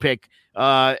move that pick,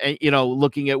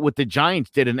 looking at what the Giants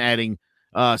did and adding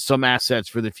some assets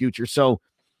for the future. So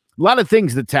a lot of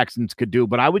things the Texans could do,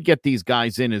 but I would get these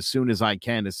guys in as soon as I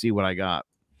can to see what I got.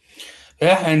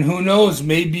 Yeah, and who knows?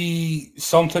 Maybe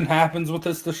something happens with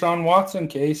this Deshaun Watson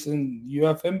case and you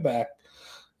have him back.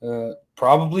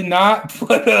 Probably not,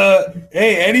 but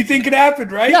hey, anything could happen,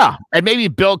 right? Yeah, and maybe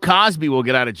Bill Cosby will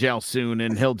get out of jail soon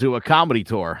and he'll do a comedy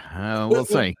tour. We'll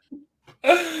see.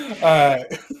 All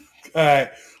right.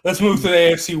 Let's move to the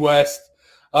AFC West.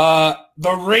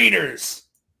 The Raiders.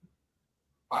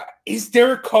 Is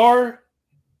Derek Carr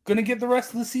going to get the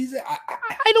rest of the season?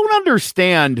 I don't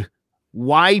understand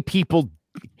why people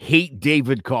hate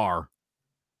David Carr.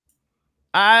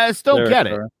 I still Derek get it.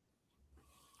 Carr.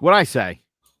 What'd I say?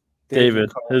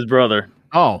 David, his brother.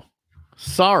 Oh,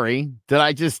 sorry. Did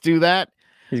I just do that?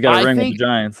 He's got a ring with the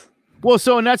Giants. Well,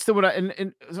 so, and that's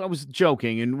and I was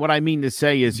joking. And what I mean to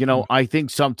say is, I think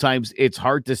sometimes it's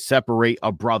hard to separate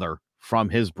a brother from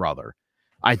his brother.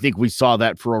 I think we saw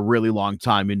that for a really long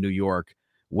time in New York,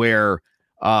 where,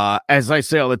 as I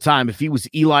say all the time, if he was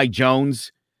Eli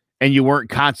Jones and you weren't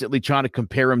constantly trying to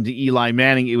compare him to Eli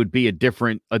Manning, it would be a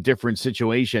different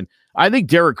situation. I think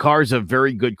Derek Carr is a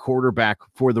very good quarterback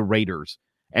for the Raiders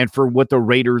and for what the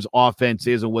Raiders offense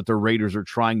is and what the Raiders are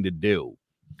trying to do.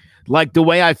 Like the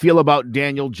way I feel about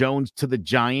Daniel Jones to the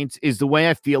Giants is the way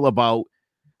I feel about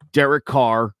Derek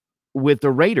Carr with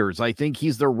the Raiders. I think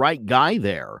he's the right guy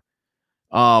there.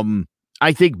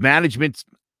 I think management's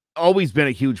always been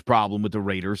a huge problem with the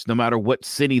Raiders, no matter what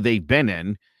city they've been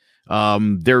in.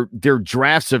 Their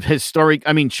drafts of historic.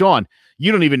 I mean, Sean,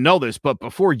 you don't even know this, but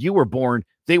before you were born,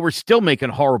 they were still making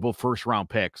horrible first-round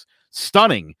picks.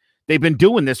 Stunning. They've been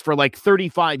doing this for like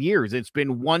 35 years. It's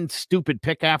been one stupid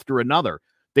pick after another.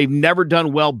 They've never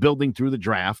done well building through the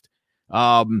draft.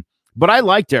 But I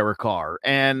like Derek Carr,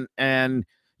 and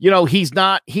he's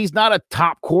not a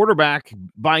top quarterback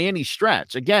by any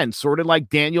stretch. Again, sort of like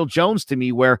Daniel Jones to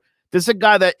me, where this is a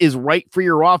guy that is right for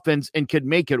your offense and could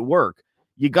make it work.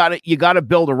 You got to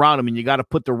build around him, and you got to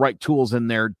put the right tools in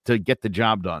there to get the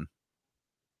job done.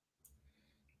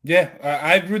 Yeah,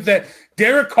 I agree with that.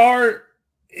 Derek Carr,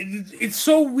 it's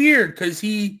so weird because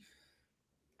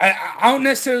I don't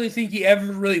necessarily think he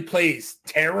ever really plays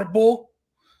terrible.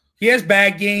 He has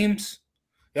bad games,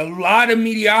 a lot of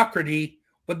mediocrity,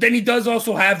 but then he does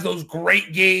also have those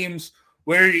great games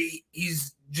where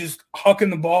he's just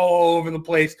hucking the ball all over the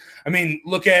place. I mean,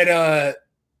 look at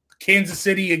Kansas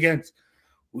City against –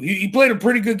 he played a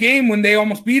pretty good game when they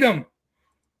almost beat him.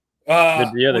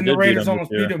 When the Raiders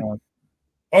almost beat him.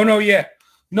 Oh, no, yeah.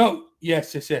 No,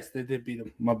 yes, they did beat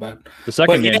him. My bad. The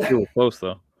second game, too, was close,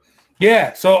 though.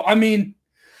 Yeah, so, I mean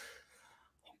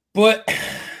 – but,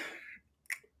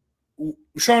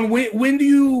 Sean, when do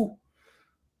you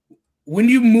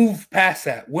move past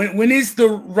that? When is the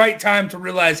right time to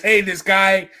realize, hey, this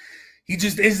guy, he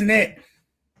just isn't it?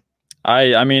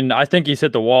 I mean, I think he's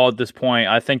hit the wall at this point.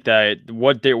 I think that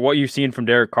what you've seen from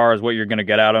Derek Carr is what you're going to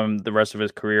get out of him the rest of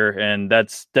his career, and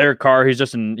that's Derek Carr.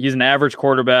 He's an average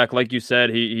quarterback, like you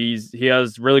said. He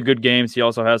has really good games. He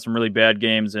also has some really bad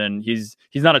games, and he's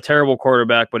not a terrible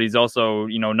quarterback, but he's also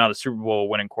not a Super Bowl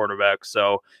winning quarterback.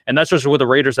 So, and that's just what the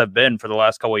Raiders have been for the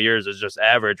last couple of years, is just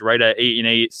average, right at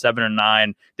 8-8,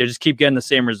 7-9. They just keep getting the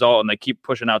same result, and they keep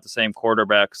pushing out the same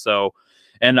quarterback. So.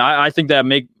 And I think that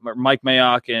Mike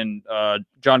Mayock and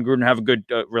John Gruden have a good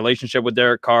relationship with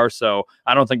Derek Carr, so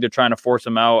I don't think they're trying to force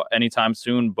him out anytime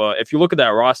soon. But if you look at that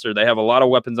roster, they have a lot of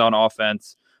weapons on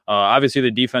offense. Obviously,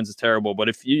 the defense is terrible, but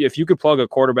if you could plug a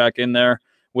quarterback in there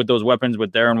with those weapons,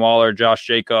 with Darren Waller, Josh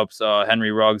Jacobs,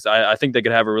 Henry Ruggs, I think they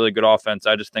could have a really good offense.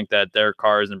 I just think that Derek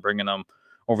Carr isn't bringing them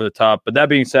over the top. But that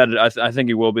being said, I think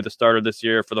he will be the starter this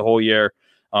year for the whole year.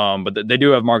 But they do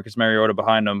have Marcus Mariota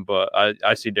behind them, but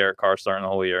I see Derek Carr starting the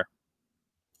whole year.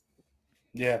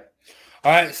 Yeah.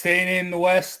 All right, staying in the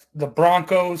West, the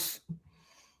Broncos.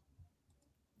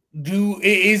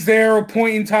 is there a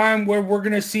point in time where we're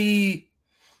going to see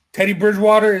Teddy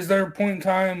Bridgewater? Is there a point in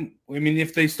time? I mean,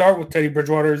 if they start with Teddy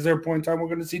Bridgewater, is there a point in time we're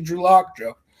going to see Drew Lock,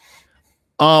 Joe?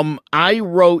 I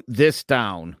wrote this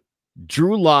down.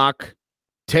 Drew Lock,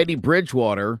 Teddy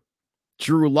Bridgewater,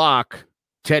 Drew Lock,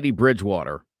 Teddy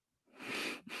Bridgewater.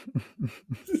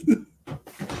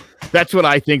 That's what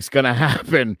I think's going to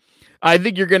happen. I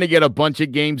think you're going to get a bunch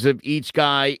of games of each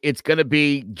guy. It's going to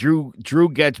be Drew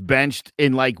gets benched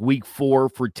in like week 4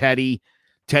 for Teddy.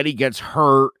 Teddy gets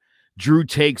hurt. Drew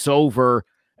takes over,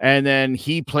 and then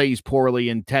he plays poorly,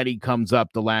 and Teddy comes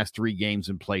up the last 3 games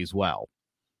and plays well.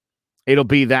 It'll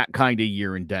be that kind of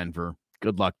year in Denver.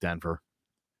 Good luck, Denver.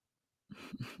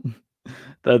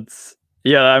 That's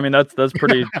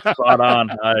pretty spot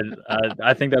on.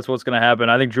 I think that's what's going to happen.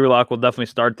 I think Drew Lock will definitely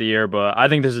start the year, but I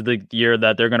think this is the year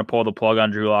that they're going to pull the plug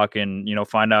on Drew Lock and,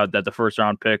 find out that the first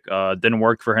round pick didn't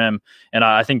work for him. And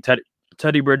I think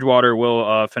Teddy Bridgewater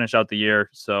will finish out the year.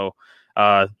 So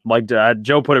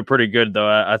Joe put it pretty good, though.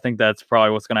 I think that's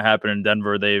probably what's going to happen in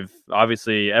Denver. They've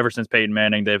obviously, ever since Peyton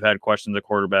Manning, they've had questions at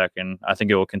quarterback, and I think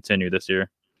it will continue this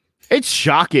year. It's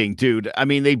shocking, dude. I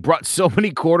mean, they brought so many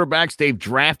quarterbacks. They've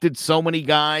drafted so many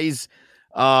guys.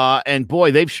 And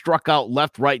boy, they've struck out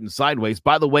left, right, and sideways.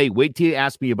 By the way, wait till you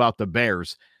ask me about the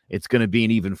Bears. It's going to be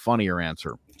an even funnier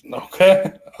answer.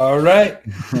 Okay. All right.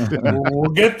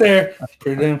 We'll get there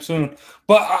pretty damn soon.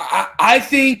 But I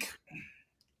think,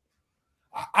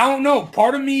 I don't know.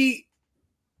 Part of me,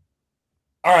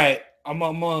 all right, I'm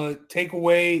going to take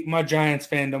away my Giants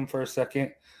fandom for a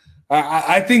second.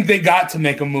 I think they got to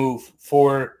make a move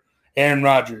for Aaron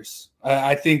Rodgers.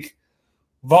 I think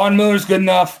Von Miller's good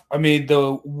enough. I mean,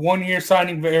 the 1-year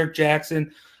signing of Eric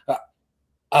Jackson,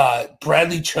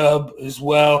 Bradley Chubb as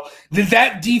well.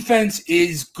 That defense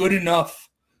is good enough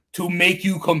to make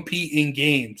you compete in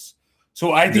games.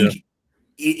 So I think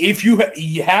if you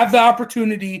have the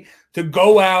opportunity to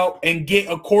go out and get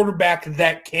a quarterback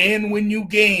that can win you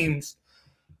games,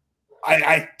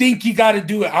 I think you got to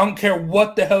do it. I don't care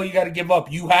what the hell you got to give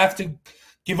up. You have to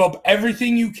give up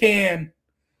everything you can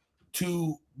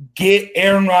to get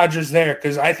Aaron Rodgers there,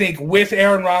 because I think with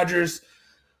Aaron Rodgers,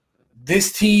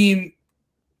 this team,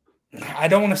 I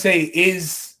don't want to say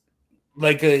is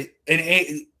like I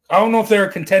don't know if they're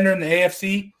a contender in the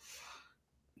AFC,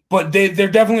 but they're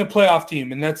definitely a playoff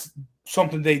team, and that's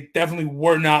something they definitely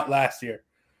were not last year.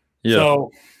 Yeah.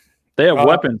 So they have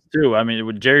weapons too. I mean,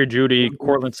 with Jerry Jeudy,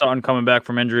 Cortland Sutton coming back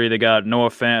from injury, they got Noah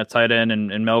Fant, tight end,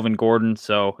 and Melvin Gordon.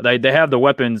 So they have the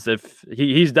weapons. If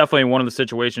he's definitely one of the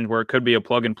situations where it could be a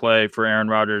plug and play for Aaron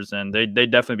Rodgers, and they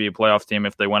definitely be a playoff team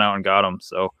if they went out and got him.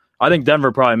 So I think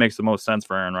Denver probably makes the most sense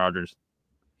for Aaron Rodgers.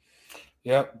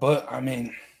 Yeah, but I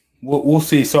mean, we'll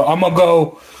see. So I'm gonna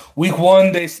go week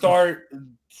 1. They start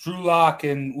Drew Lock,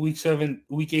 and week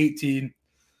 18,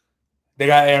 they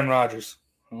got Aaron Rodgers.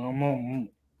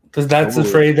 Because that's the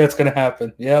trade that's going to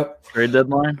happen. Yep. Trade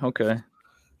deadline? Okay.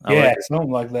 Something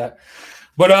like that.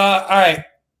 But, all right.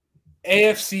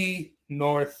 AFC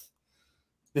North,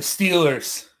 the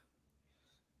Steelers.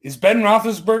 Is Ben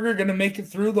Roethlisberger going to make it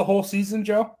through the whole season,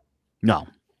 Joe? No.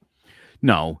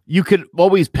 You could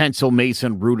always pencil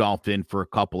Mason Rudolph in for a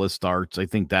couple of starts. I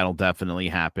think that'll definitely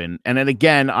happen. And then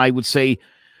again, I would say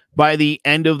by the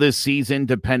end of the season,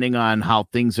 depending on how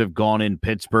things have gone in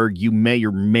Pittsburgh, you may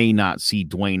or may not see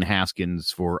Dwayne Haskins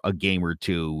for a game or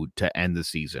two to end the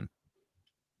season.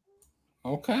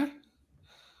 Okay.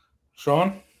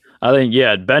 Sean? I think,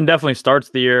 Ben definitely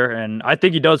starts the year, and I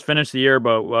think he does finish the year,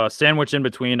 but sandwich in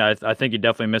between, I think he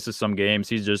definitely misses some games.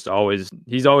 He's always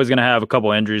going to have a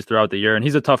couple injuries throughout the year, and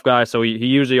he's a tough guy, so he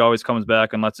usually always comes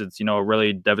back unless it's, a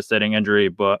really devastating injury.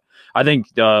 But I think,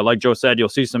 like Joe said, you'll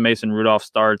see some Mason Rudolph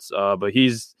starts, but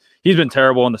he's been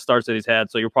terrible in the starts that he's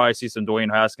had, so you'll probably see some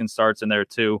Dwayne Haskins starts in there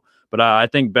too. But I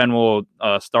think Ben will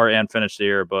start and finish the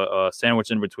year, but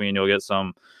sandwich in between, you'll get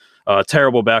some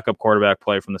terrible backup quarterback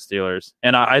play from the Steelers.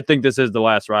 And I think this is the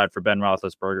last ride for Ben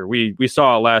Roethlisberger. We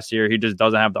saw it last year. He just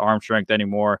doesn't have the arm strength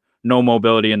anymore, no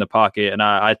mobility in the pocket. And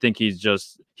I think he's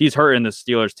hurting the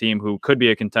Steelers team, who could be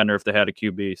a contender if they had a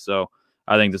QB. So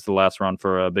I think this is the last run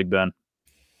for Big Ben.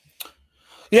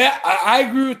 Yeah, I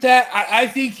agree with that. I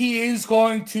think he's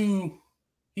going to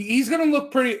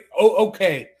look pretty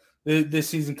okay this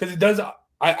season, because it does.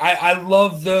 I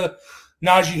love the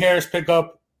Najee Harris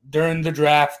pickup during the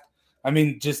draft. I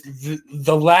mean, just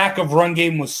the lack of run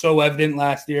game was so evident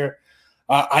last year.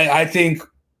 I think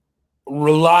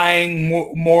relying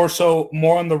more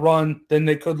on the run than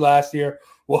they could last year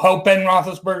will help Ben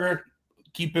Roethlisberger,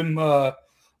 keep him a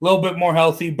little bit more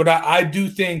healthy. But I do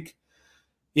think,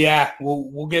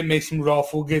 we'll get Mason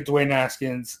Rudolph, we'll get Dwayne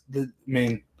Haskins.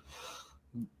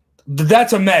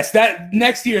 That's a mess. That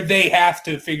next year they have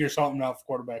to figure something out for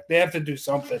quarterback. They have to do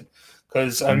something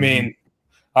because I mean,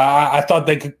 I thought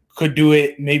they could do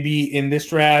it maybe in this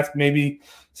draft, maybe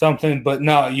something, but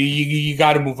no, you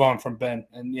got to move on from Ben,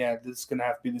 and yeah, this is gonna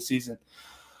have to be the season.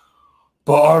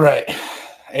 But all right,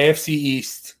 AFC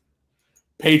East,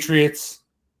 Patriots.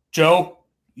 Joe,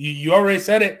 you already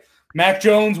said it. Mac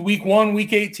Jones, week 1,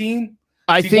 week 18.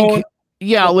 I think.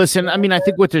 Yeah, listen, I mean, I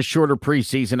think with the shorter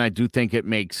preseason, I do think it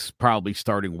makes probably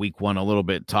starting week 1 a little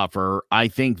bit tougher. I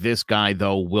think this guy,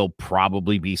 though, will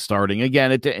probably be starting.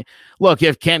 Again, look,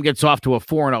 if Cam gets off to a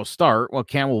 4-0 start, well,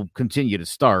 Cam will continue to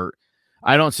start.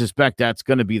 I don't suspect that's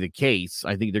going to be the case.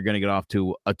 I think they're going to get off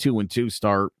to a 2-2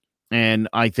 start, and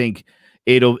I think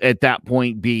it'll, at that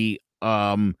point, be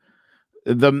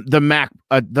the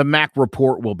Mac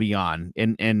report will be on,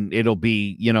 and it'll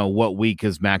be, what week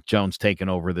is Mac Jones taking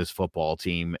over this football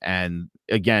team. And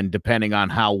again, depending on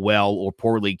how well or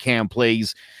poorly Cam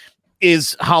plays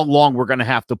is how long we're going to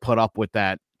have to put up with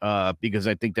that, because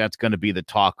I think that's going to be the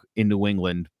talk in New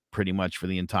England pretty much for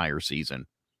the entire season.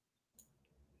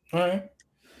 All right.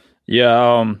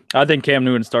 Yeah, I think Cam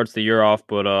Newton starts the year off,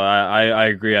 but I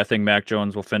agree. I think Mac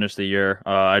Jones will finish the year.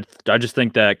 I just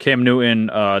think that Cam Newton,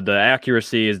 the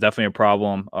accuracy is definitely a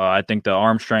problem. I think the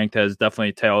arm strength has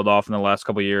definitely tailed off in the last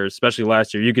couple of years, especially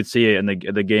last year. You could see it in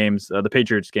the games, the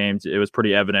Patriots games. It was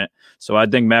pretty evident. So I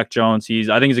think Mac Jones,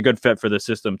 I think he's a good fit for the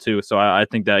system too. So I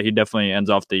think that he definitely ends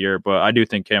off the year, but I do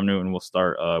think Cam Newton will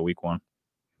start week 1.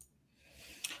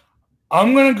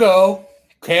 I'm gonna go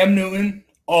Cam Newton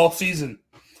all season.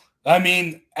 I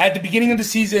mean, at the beginning of the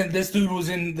season, this dude was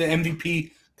in the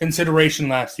MVP consideration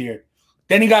last year.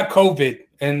 Then he got COVID,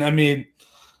 and I mean,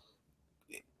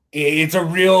 it's a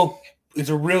real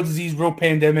disease, real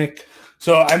pandemic.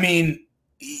 So I mean,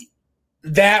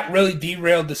 that really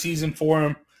derailed the season for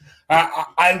him.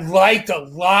 I liked a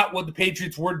lot what the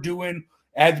Patriots were doing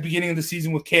at the beginning of the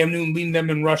season with Cam Newton leading them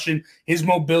in rushing. His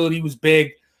mobility was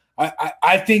big.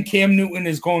 I think Cam Newton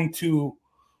is going to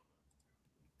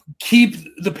keep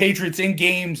the Patriots in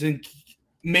games and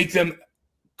make them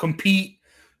compete.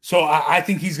 So I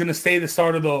think he's going to stay the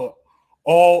start of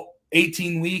all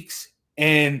 18 weeks.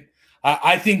 And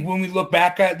I think when we look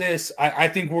back at this, I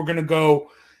think we're going to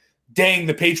go, dang,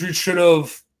 the Patriots should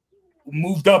have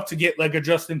moved up to get like a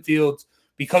Justin Fields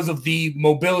because of the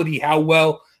mobility,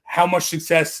 how much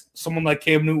success someone like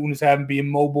Cam Newton is having being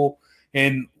mobile,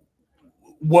 and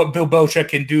what Bill Belichick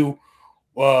can do,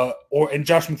 and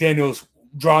Josh McDaniels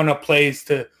drawing up plays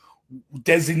to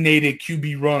designated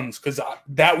QB runs, because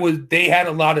they had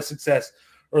a lot of success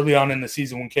early on in the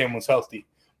season when Cam was healthy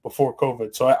before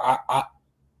COVID. So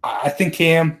I think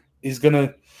Cam is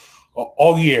gonna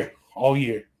all year.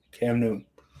 Cam Newton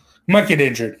might get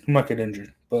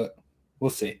injured, but we'll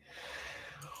see.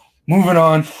 Moving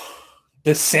on,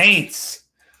 the Saints.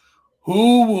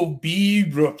 Who will be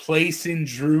replacing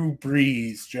Drew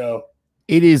Brees, Joe?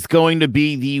 It is going to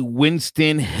be the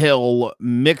Winston Hill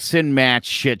mix and match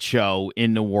shit show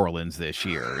in New Orleans this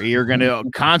year. You're going to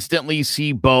constantly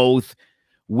see both.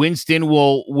 Winston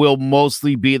will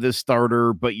mostly be the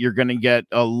starter, but you're going to get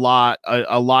a lot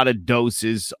of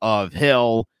doses of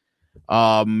Hill.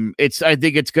 I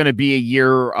think it's going to be a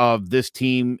year of this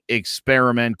team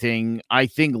experimenting. I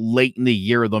think late in the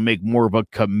year they'll make more of a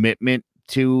commitment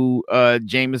to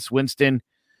Jameis Winston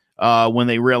when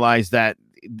they realize that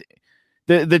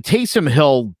the Taysom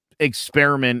Hill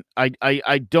experiment,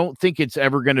 I don't think it's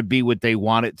ever going to be what they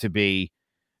want it to be.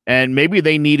 And maybe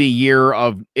they need a year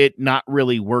of it not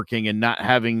really working and not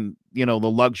having, the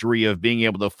luxury of being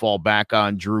able to fall back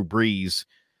on Drew Brees.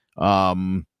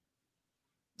 And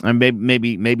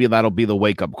maybe that'll be the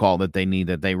wake-up call that they need,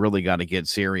 that they really got to get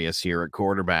serious here at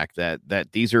quarterback,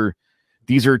 that these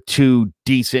are two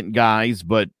decent guys,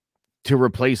 but to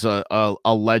replace a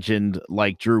legend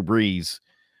like Drew Brees,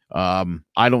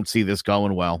 I don't see this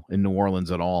going well in New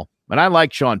Orleans at all. And I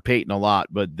like Sean Payton a lot,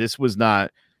 but this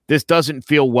doesn't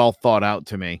feel well thought out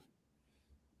to me.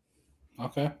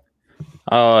 Okay.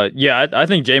 Yeah, I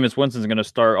think Jameis Winston's going to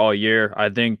start all year. I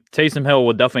think Taysom Hill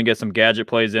will definitely get some gadget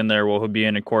plays in there while he'll be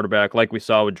in a quarterback like we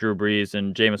saw with Drew Brees,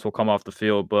 and Jameis will come off the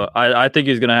field. But I think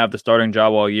he's going to have the starting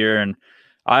job all year, and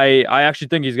I actually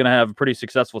think he's going to have a pretty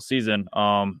successful season.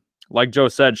 Like Joe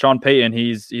said, Sean Payton,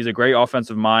 he's a great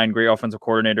offensive mind, great offensive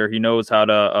coordinator. He knows how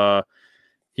to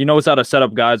set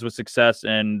up guys with success,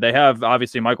 and they have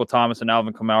obviously Michael Thomas and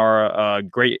Alvin Kamara,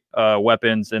 great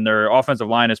weapons, and their offensive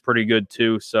line is pretty good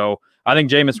too. So I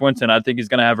think Jameis Winston, I think he's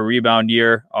going to have a rebound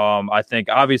year. I think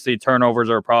obviously turnovers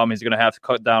are a problem. He's going to have to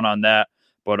cut down on that.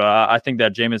 But I think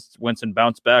that Jameis Winston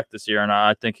bounced back this year, and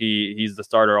I think he's the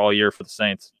starter all year for the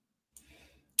Saints.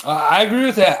 I agree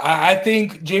with that. I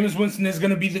think Jameis Winston is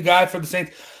going to be the guy for the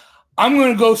Saints. I'm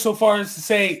going to go so far as to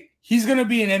say he's going to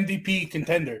be an MVP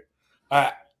contender.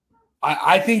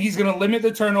 I think he's going to limit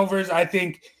the turnovers. I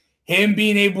think him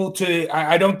being able to –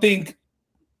 I don't think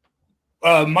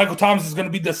Michael Thomas is going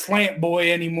to be the slant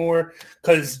boy anymore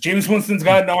because Jameis Winston's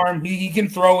got an arm. He can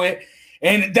throw it.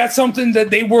 And that's something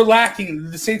that they were lacking.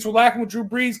 The Saints were lacking with Drew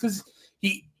Brees because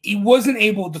he wasn't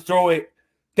able to throw it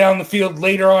down the field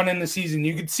later on in the season.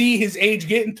 You could see his age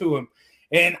getting to him.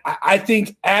 And I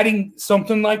think adding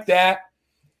something like that,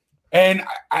 and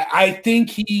I think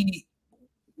he,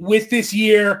 with this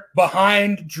year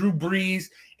behind Drew Brees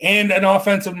and an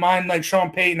offensive mind like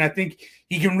Sean Payton, I think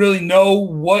he can really know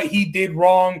what he did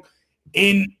wrong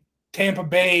in Tampa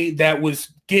Bay that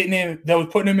was putting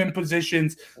him in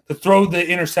positions to throw the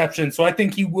interception. So I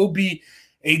think he will be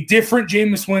a different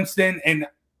Jameis Winston, and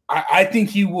I think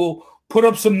he will put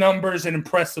up some numbers and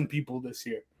impress some people this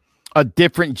year. A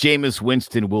different Jameis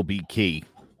Winston will be key.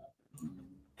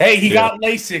 Hey, he got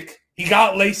LASIK. He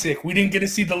got LASIK. We didn't get to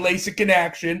see the LASIK in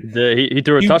action. He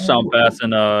threw a touchdown pass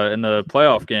in the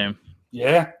playoff game.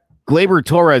 Yeah. Gleyber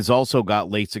Torres also got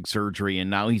LASIK surgery, and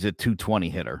now he's a 220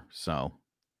 hitter. So,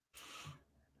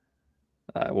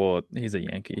 well, he's a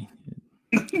Yankee.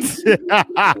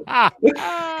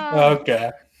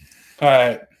 Okay. All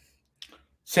right.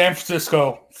 San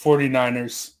Francisco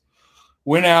 49ers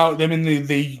went out.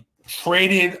 They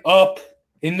traded up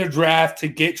in the draft to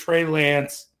get Trey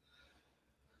Lance.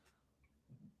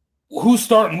 Who's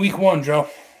starting week 1, Joe?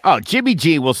 Oh, Jimmy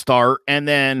G will start, and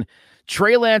then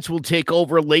Trey Lance will take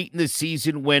over late in the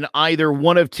season when either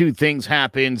one of two things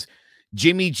happens.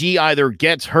 Jimmy G either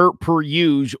gets hurt per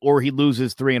usual or he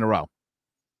loses 3 in a row.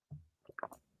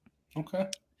 Okay.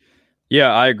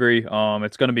 Yeah, I agree.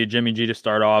 It's going to be Jimmy G to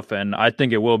start off, and I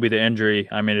think it will be the injury.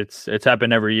 I mean, it's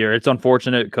happened every year. It's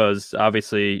unfortunate because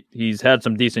obviously he's had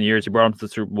some decent years. He brought him to the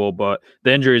Super Bowl, but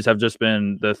the injuries have just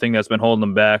been the thing that's been holding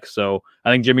him back. So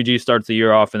I think Jimmy G starts the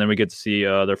year off, and then we get to see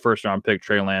their first-round pick,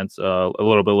 Trey Lance, a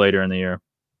little bit later in the year.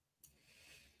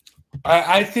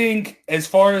 I think as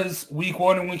far as week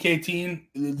 1 and week 18,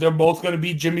 they're both going to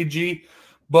be Jimmy G,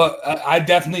 but I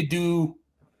definitely do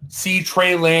see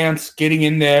Trey Lance getting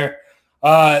in there.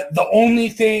 The only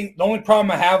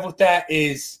problem I have with that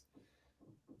is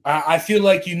I feel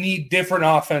like you need different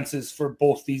offenses for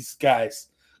both these guys.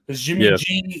 Because Jimmy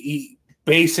G,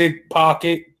 basic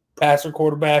pocket, passer,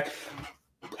 quarterback,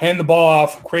 hand the ball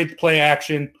off, create the play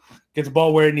action, get the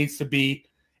ball where it needs to be.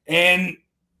 And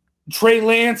Trey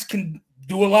Lance can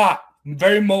do a lot.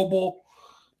 Very mobile.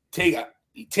 He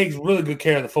takes really good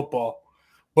care of the football.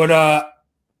 But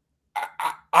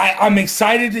I'm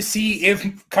excited to see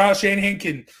if Kyle Shanahan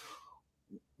can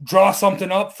draw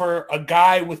something up for a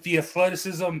guy with the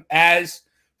athleticism as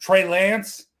Trey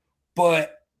Lance,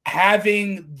 but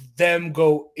having them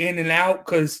go in and out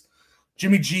because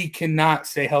Jimmy G cannot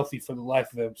stay healthy for the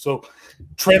life of him. So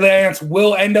Trey Lance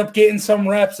will end up getting some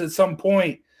reps at some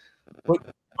point, but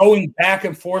going back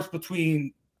and forth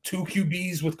between two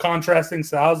QBs with contrasting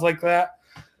styles like that,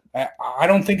 I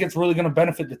don't think it's really going to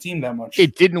benefit the team that much.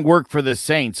 It didn't work for the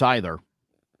Saints either.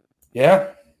 Yeah.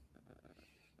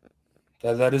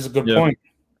 That is a good point.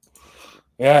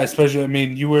 Yeah, especially, I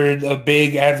mean, you were a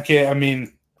big advocate. I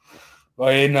mean,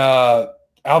 when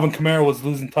Alvin Kamara was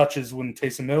losing touches when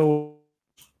Taysom Hill.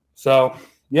 So,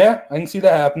 yeah, I can see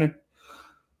that happening.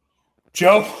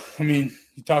 Joe, I mean,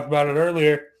 you talked about it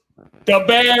earlier. The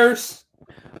Bears.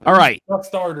 All right.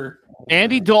 Starter.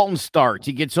 Andy Dalton starts.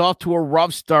 He gets off to a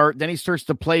rough start. Then he starts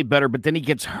to play better, but then he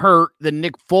gets hurt. Then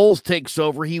Nick Foles takes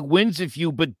over. He wins a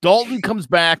few, but Dalton comes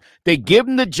back. They give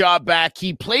him the job back.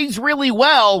 He plays really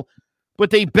well,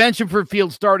 but they bench him for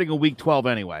field starting in week 12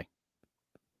 anyway.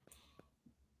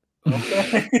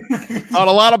 Okay. Thought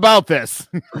a lot about this.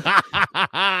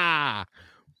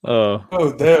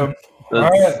 Oh, damn. All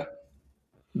right.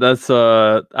 That's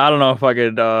I don't know if I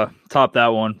could top that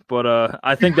one, but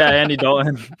I think that Andy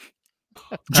Dalton.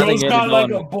 Joe's got like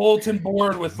a bulletin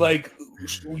board with like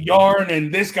yarn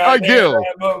and this guy. I do.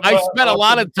 I spent a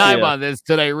lot of time on this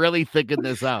today, really thinking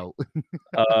this out.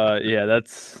 Yeah,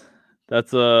 that's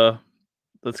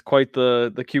quite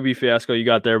the QB fiasco you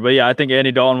got there. But yeah, I think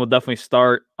Andy Dalton will definitely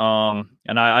start.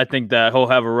 And I think that he'll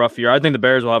have a rough year. I think the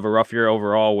Bears will have a rough year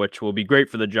overall, which will be great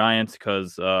for the Giants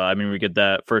because I mean we get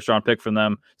that first round pick from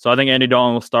them. So I think Andy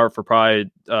Dalton will start for probably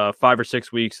 5 or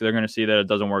 6 weeks. They're going to see that it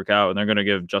doesn't work out, and they're going to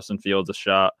give Justin Fields a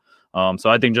shot. So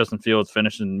I think Justin Fields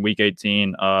finished in week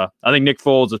 18. I think Nick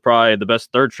Foles is probably the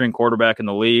best third string quarterback in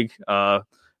the league.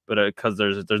 But but because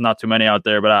there's not too many out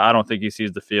there. But I don't think he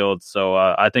sees the field. So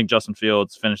I think Justin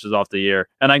Fields finishes off the year,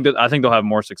 and I think they'll have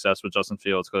more success with Justin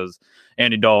Fields because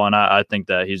Andy Dalton, I think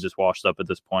that he's just washed up at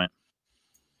this point.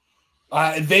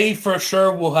 They for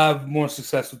sure will have more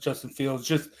success with Justin Fields.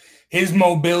 Just his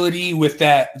mobility with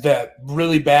that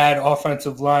really bad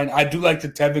offensive line. I do like the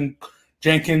Tevin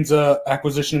Jenkins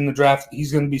acquisition in the draft.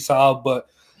 He's going to be solid, but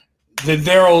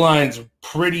their O-line's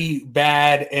pretty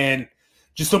bad, and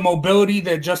just the mobility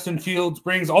that Justin Fields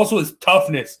brings. Also his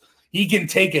toughness. He can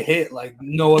take a hit like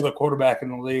no other quarterback in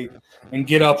the league and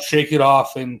get up, shake it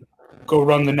off, and go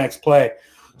run the next play.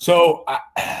 So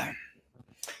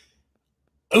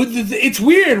it's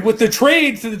weird with the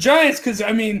trade to the Giants because,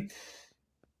 I mean,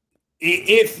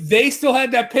 if they still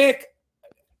had that pick,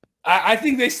 I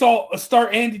think they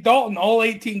start Andy Dalton all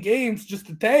 18 games just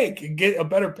to tank and get a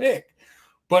better pick.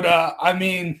 But, I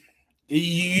mean,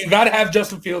 you got to have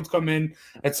Justin Fields come in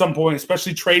at some point,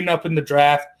 especially trading up in the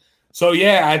draft. So,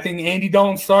 yeah, I think Andy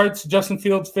Dalton starts, Justin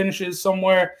Fields finishes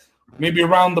somewhere, maybe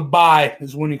around the bye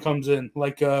is when he comes in,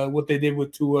 like what they did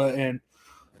with Tua and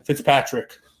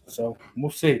Fitzpatrick. So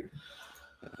we'll see.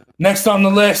 Next on the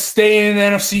list, staying in the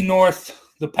NFC North,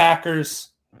 the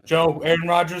Packers. Joe, Aaron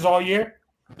Rodgers all year?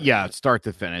 Yeah, start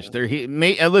to finish.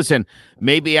 Listen,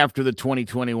 maybe after the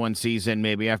 2021 season,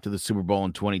 maybe after the Super Bowl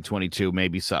in 2022,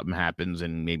 maybe something happens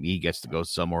and maybe he gets to go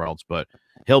somewhere else, but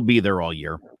he'll be there all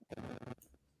year.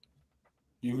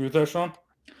 You agree with that, Sean?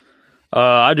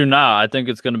 I do not. I think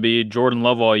it's going to be Jordan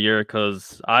Love all year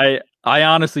because I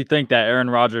honestly think that Aaron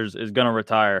Rodgers is going to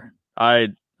retire. I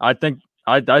think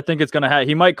it's going to happen.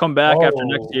 He might come back after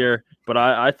next year, but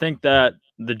I think that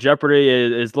the jeopardy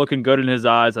is looking good in his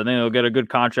eyes. I think he'll get a good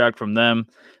contract from them.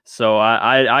 So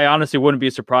I honestly wouldn't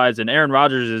be surprised. And Aaron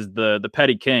Rodgers is the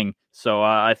petty king. So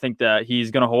I think that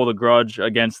he's going to hold a grudge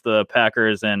against the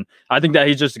Packers. And I think that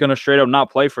he's just going to straight up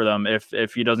not play for them if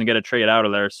he doesn't get a trade out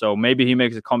of there. So maybe he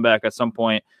makes a comeback at some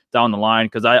point down the line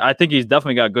because I think he's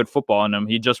definitely got good football in him.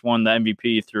 He just won the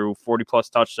MVP through 40-plus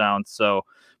touchdowns. So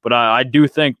 – but I do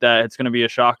think that it's going to be a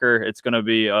shocker. It's going to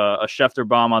be a Schefter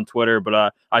bomb on Twitter.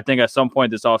 But I think at some point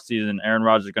this offseason, Aaron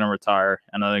Rodgers is going to retire,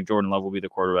 and I think Jordan Love will be the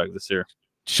quarterback this year.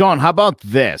 Sean, how about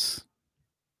this?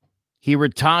 He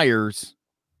retires.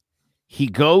 He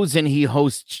goes and he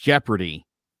hosts Jeopardy.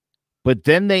 But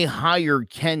then they hire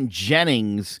Ken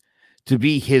Jennings to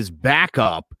be his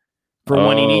backup for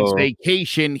when he needs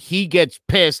vacation. He gets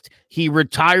pissed. He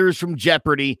retires from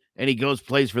Jeopardy, and he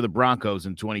plays for the Broncos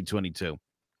in 2022.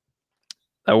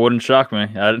 That wouldn't shock me.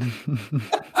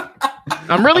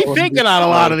 I'm really thinking on a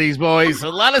lot of these, boys. A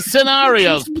lot of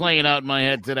scenarios playing out in my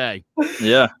head today.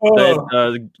 Yeah.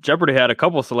 Jeopardy had a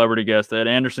couple celebrity guests. They had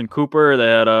Anderson Cooper. They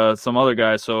had some other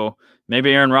guys. So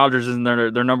maybe Aaron Rodgers isn't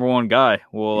their number one guy.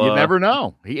 Well, you never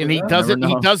know. He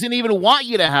doesn't even want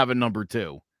you to have a number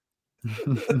two.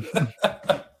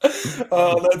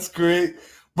 Oh, that's great.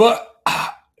 But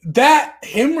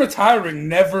him retiring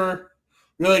never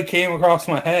really came across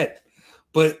my head.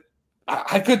 But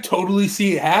I could totally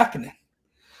see it happening.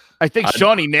 I think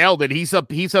Shawnee nailed it. He's a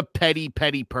petty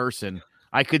person.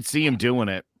 I could see him doing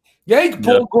it. Yeah, he could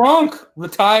pull Gronk,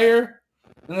 retire,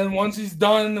 and then once he's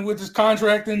done with his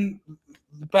contract with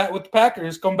the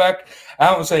Packers, come back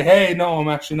out and say, hey, no, I'm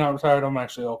actually not retired. I'm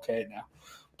actually okay now.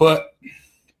 But,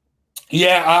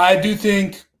 yeah, I do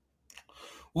think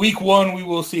week one we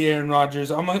will see Aaron Rodgers.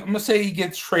 I'm going to say he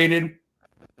gets traded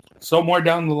somewhere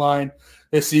down the line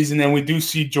this season, and we do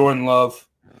see Jordan Love.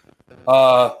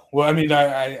 Well, I mean,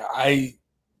 I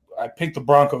picked the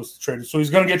Broncos to trade him, so he's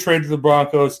going to get traded to the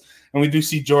Broncos, and we do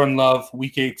see Jordan Love,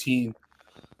 Week 18,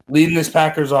 leading this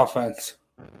Packers offense.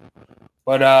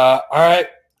 But all right,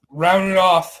 rounding it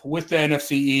off with the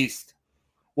NFC East,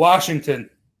 Washington.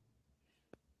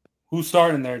 Who's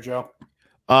starting there, Joe?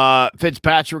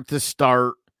 Fitzpatrick to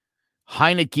start.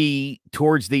 Heineke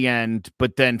towards the end,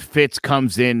 but then Fitz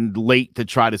comes in late to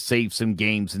try to save some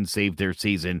games and save their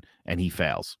season, and he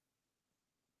fails.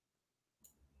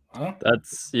 Huh?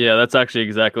 That's actually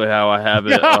exactly how I have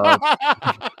it.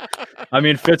 I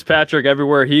mean, Fitzpatrick,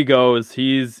 everywhere he goes,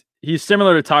 he's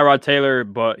similar to Tyrod Taylor,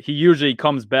 but he usually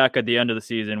comes back at the end of the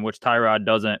season, which Tyrod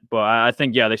doesn't. But I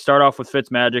think, they start off with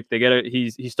Fitzmagic. They get it.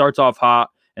 He starts off hot,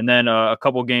 and then a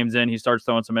couple games in, he starts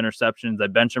throwing some interceptions. They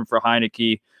bench him for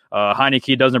Heineke.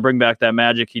 Heineke doesn't bring back that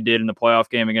magic he did in the playoff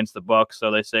game against the Bucs,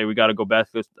 so they say we got to go back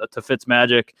to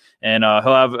Fitzmagic, and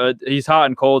he's hot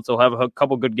and cold, so he'll have a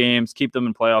couple good games, keep them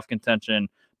in playoff contention,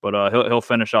 but he'll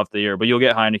finish off the year. But you'll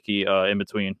get Heineke in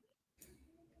between.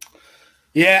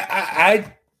 Yeah,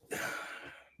 I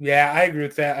agree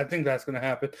with that. I think that's going to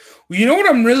happen. Well, you know what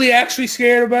I'm really actually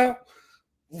scared about?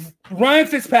 Ryan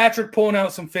Fitzpatrick pulling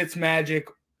out some Fitzmagic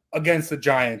against the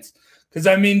Giants. Because,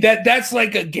 I mean, that's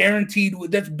like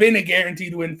that's been a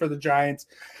guaranteed win for the Giants.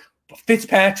 But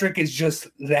Fitzpatrick is just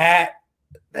that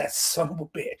son of a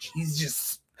bitch. He's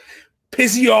just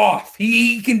piss you off.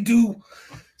 He can do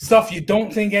stuff you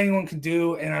don't think anyone can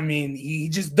do. And, I mean, he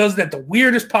just does it at the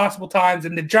weirdest possible times.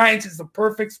 And the Giants is the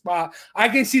perfect spot. I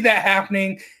can see that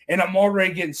happening, and I'm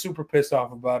already getting super pissed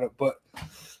off about it. But,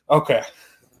 okay.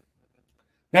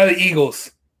 Now the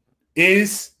Eagles.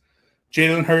 Is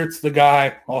Jalen Hurts the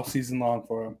guy all season long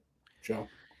for him, Joe?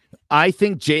 I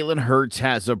think Jalen Hurts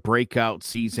has a breakout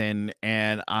season,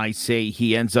 and I say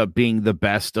he ends up being the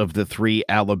best of the 3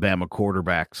 Alabama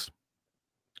quarterbacks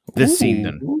this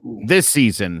season. This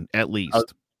season, at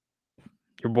least.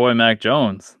 Your boy Mac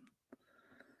Jones.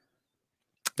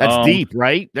 That's deep,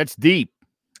 right? That's deep.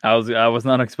 I was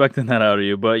not expecting that out of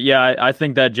you, but yeah, I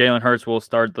think that Jalen Hurts will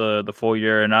start the full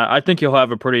year, and I think he'll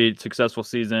have a pretty successful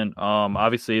season.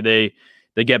 Obviously they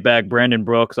get back Brandon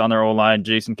Brooks on their O-line,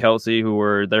 Jason Kelsey, they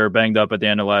were banged up at the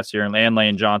end of last year, and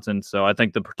Lane Johnson. So I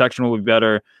think the protection will be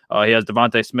better. He has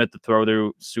Devontae Smith to throw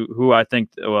to, who I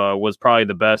think was probably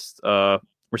the best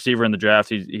receiver in the draft.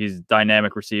 He's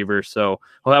dynamic receiver, so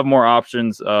he'll have more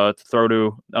options to throw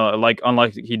to,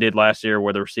 unlike he did last year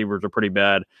where the receivers are pretty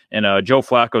bad. And Joe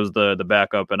Flacco's the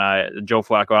backup, and Joe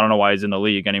Flacco, I don't know why he's in the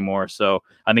league anymore. So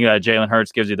I think that Jalen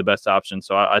Hurts gives you the best option.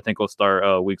 So I think we'll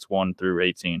start weeks 1 through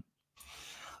 18.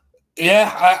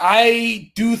 Yeah,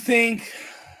 I do think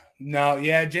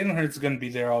Jalen Hurts is going to be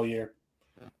there all year.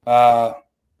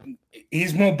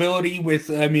 His mobility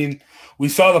we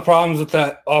saw the problems with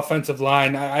that offensive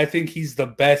line. I think he's the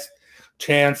best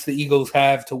chance the Eagles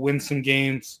have to win some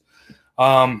games.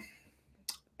 And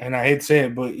I hate to say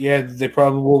it, but yeah, they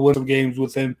probably will win some games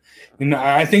with him. And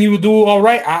I think he will do all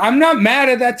right. I'm not mad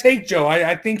at that take, Joe.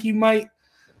 I think he might.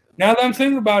 Now that I'm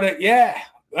thinking about it, yeah.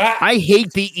 I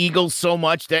hate the Eagles so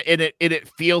much that it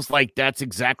feels like that's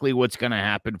exactly what's going to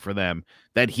happen for them,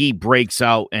 that he breaks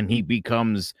out and he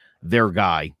becomes their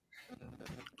guy.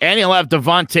 And he'll have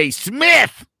Devontae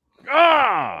Smith.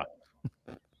 Yeah.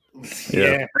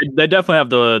 They definitely have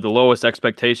the lowest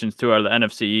expectations too out of the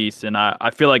NFC East, and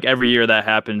I feel like every year that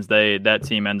happens, that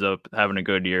team ends up having a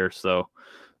good year. So,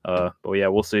 but yeah,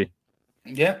 we'll see.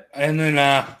 Yeah, and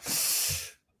then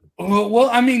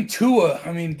Tua.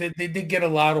 They did get a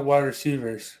lot of wide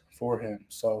receivers for him,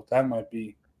 so that might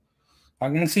be.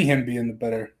 I'm going to see him being the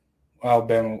better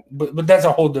Alabama, but that's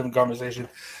a whole different conversation.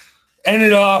 End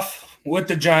it off with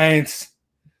the Giants.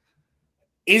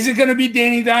 Is it going to be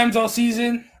Danny Dimes all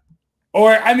season?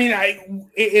 Or,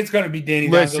 it's going to be Danny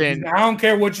Dimes. Listen, I don't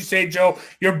care what you say, Joe.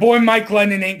 Your boy Mike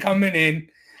Glennon ain't coming in.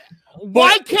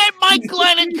 Why can't Mike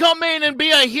Glennon come in and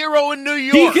be a hero in New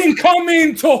York? He can come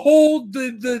in to hold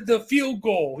the field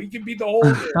goal. He can be the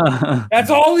holder. That's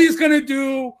all he's going to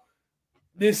do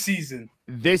this season.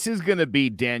 This is going to be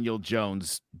Daniel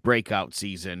Jones' breakout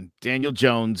season. Daniel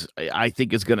Jones, I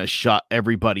think, is going to shut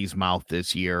everybody's mouth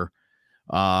this year.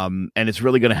 And it's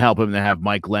really going to help him to have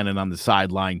Mike Glennon on the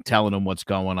sideline telling him what's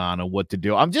going on and what to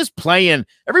do. I'm just playing.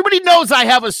 Everybody knows I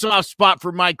have a soft spot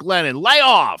for Mike Glennon. Lay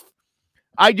off.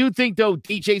 I do think, though,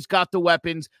 DJ's got the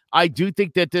weapons. I do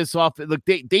think that this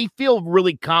they feel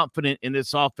really confident in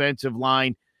this offensive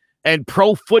line and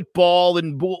pro football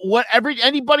and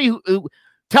anybody who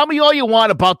tell me all you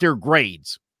want about their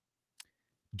grades.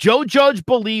 Joe Judge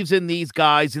believes in these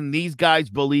guys, and these guys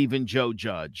believe in Joe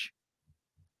Judge.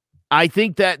 I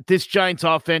think that this Giants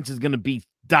offense is going to be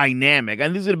dynamic. I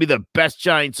think this is going to be the best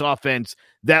Giants offense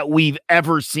that we've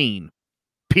ever seen,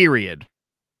 period.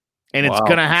 And it's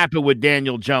going to happen with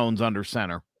Daniel Jones under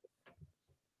center.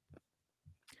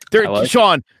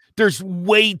 Sean, there's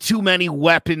way too many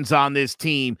weapons on this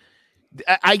team.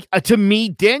 To me,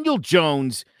 Daniel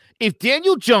Jones, if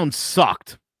Daniel Jones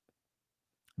sucked,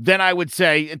 then I would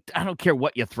say, I don't care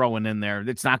what you're throwing in there.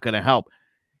 It's not going to help.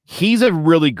 He's a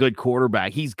really good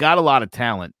quarterback. He's got a lot of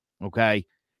talent, okay?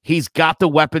 He's got the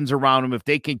weapons around him. If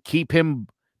they can keep him,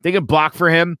 they can block for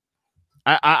him.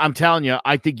 I'm telling you,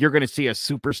 I think you're going to see a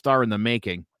superstar in the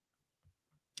making.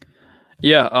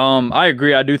 Yeah, I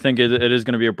agree. I do think it is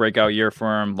going to be a breakout year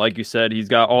for him. Like you said, he's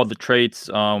got all the traits.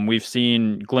 We've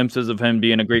seen glimpses of him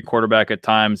being a great quarterback at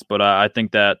times, but I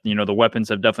think that, the weapons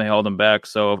have definitely held him back.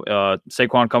 So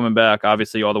Saquon coming back,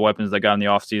 obviously all the weapons they got in the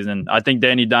offseason. I think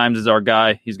Danny Dimes is our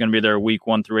guy. He's going to be there week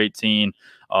 1 through 18.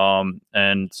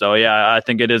 And so, yeah, I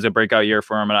think it is a breakout year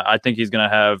for him, and I think he's going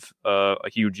to have a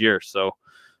huge year. So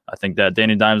I think that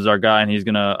Danny Dimes is our guy, and he's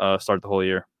going to start the whole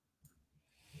year.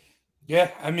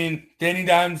 Yeah, Danny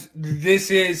Dimes,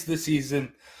 this is the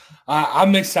season.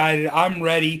 I'm excited. I'm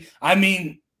ready.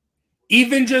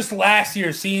 Even just last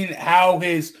year, seeing how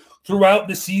throughout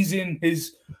the season,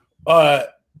 his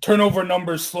turnover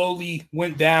numbers slowly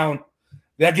went down.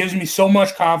 That gives me so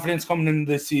much confidence coming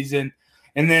into this season.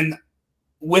 And then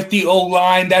with the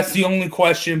O-line, that's the only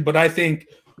question. But I think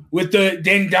with the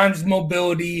Danny Dimes'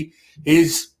 mobility,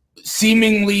 his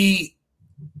seemingly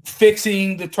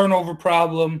fixing the turnover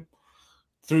problem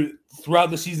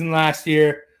throughout the season last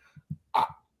year,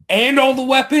 and all the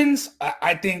weapons,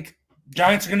 I think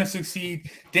Giants are going to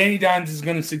succeed. Danny Dimes is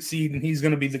going to succeed, and he's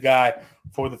going to be the guy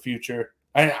for the future.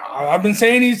 I've been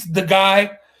saying he's the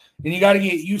guy, and you got to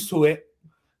get used to it.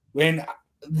 And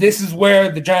this is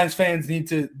where the Giants fans need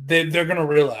to – they're going to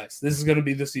realize this is going to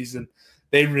be the season.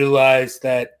 They realize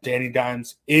that Danny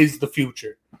Dimes is the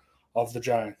future of the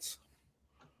Giants.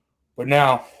 But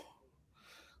now,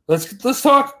 let's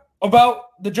talk about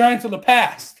the Giants of the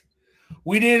past.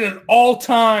 We did an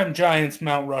all-time Giants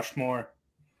Mount Rushmore.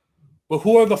 But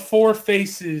who are the four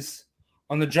faces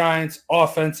on the Giants'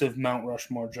 offensive Mount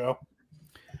Rushmore, Joe?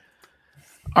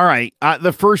 All right.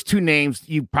 The first two names,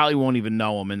 you probably won't even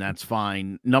know them, and that's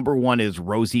fine. Number one is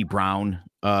Rosie Brown.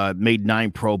 Made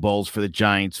 9 Pro Bowls for the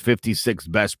Giants,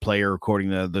 56th best player according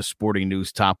to the Sporting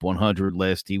News Top 100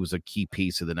 list. He was a key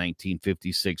piece of the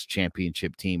 1956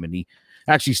 championship team, and he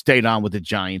actually stayed on with the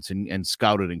Giants and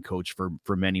scouted and coached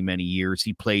for many, many years.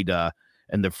 He played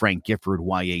in the Frank Gifford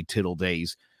Y.A. Tittle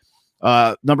days.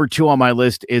 Number 2 on my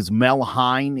list is Mel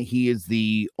Hein. He is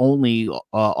the only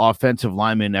offensive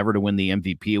lineman ever to win the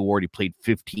MVP award. He played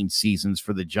 15 seasons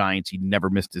for the Giants. He never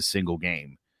missed a single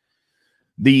game.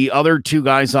 The other 2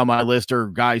 guys on my list are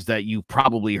guys that you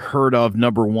probably heard of.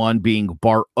 Number 1 being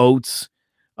Bart Oates.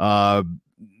 I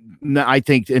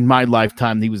think in my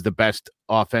lifetime, he was the best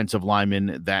offensive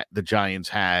lineman that the Giants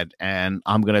had, and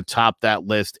I'm going to top that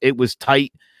list. It was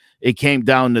tight. It came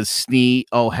down to Snee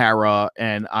O'Hara,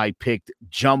 and I picked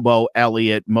Jumbo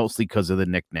Elliott mostly because of the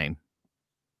nickname.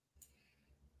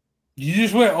 You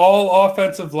just went all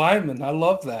offensive linemen. I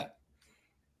love that.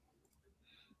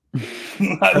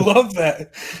 I love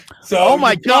that. So, oh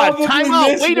my God! Time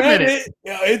out. Wait a minute.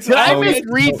 Did I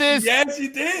misread this? Yes,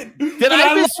 you did. Did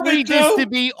I misread this to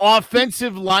be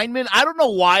offensive lineman? I don't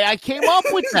know why I came up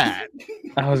with that.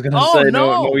 I was gonna say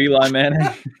no Eli Manning.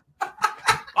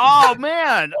 Oh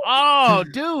man! Oh,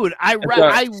 dude! I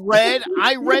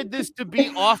read this to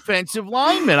be offensive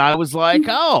lineman. I was like,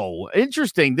 oh,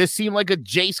 interesting. This seemed like a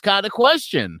Jace kind of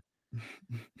question.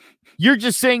 You're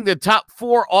just saying the top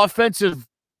 4 offensive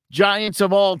Giants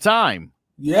of all time.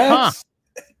 Yes.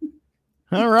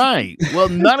 Huh. All right. Well,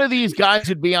 none of these guys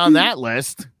would be on that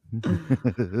list. I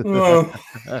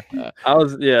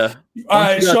was, yeah. All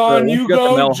right, Sean, you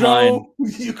go. Joe,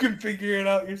 you can figure it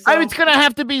out yourself. I mean, it's gonna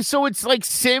have to be. So it's like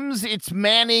Sims, it's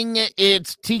Manning,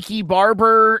 it's Tiki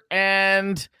Barber,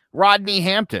 and Rodney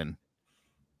Hampton.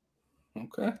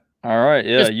 Okay. All right.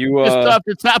 Yeah. Just off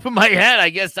the top of my head, I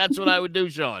guess that's what I would do,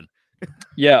 Sean.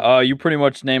 Yeah, you pretty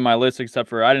much named my list except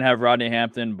for I didn't have Rodney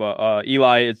Hampton, but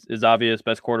Eli is obvious,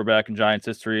 best quarterback in Giants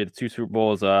history, the 2 Super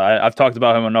Bowls. I've talked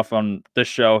about him enough on this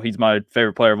show. He's my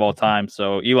favorite player of all time,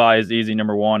 so Eli is easy,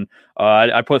 number 1.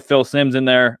 I put Phil Simms in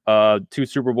there. 2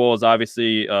 Super Bowls,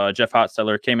 obviously. Jeff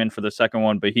Hostetler came in for the second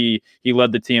one, but he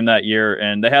led the team that year,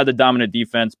 and they had the dominant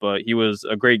defense, but he was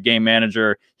a great game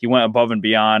manager. He went above and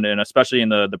beyond, and especially in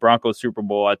the Broncos Super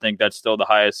Bowl, I think that's still the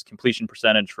highest completion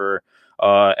percentage for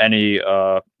any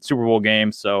Super Bowl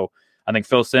game. So I think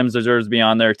Phil Simms deserves to be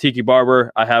on there. Tiki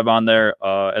Barber I have on there.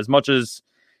 As much as,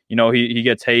 he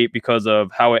gets hate because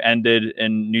of how it ended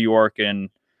in New York,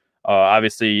 and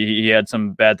obviously he had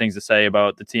some bad things to say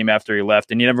about the team after he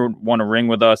left, and he never won a ring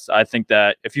with us. I think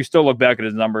that if you still look back at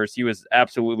his numbers, he was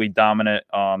absolutely dominant.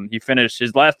 He finished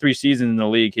his last 3 seasons in the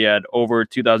league. He had over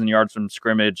 2,000 yards from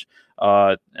scrimmage.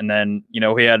 And then,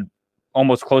 he had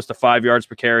almost close to 5 yards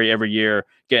per carry every year,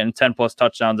 getting 10 plus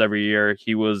touchdowns every year.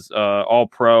 He was all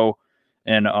pro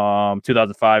in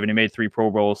 2005, and he made 3 Pro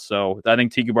Bowls. So I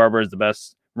think Tiki Barber is the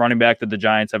best running back that the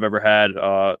Giants have ever had.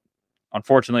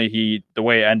 Unfortunately, the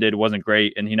way it ended wasn't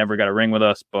great, and he never got a ring with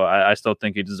us, but I still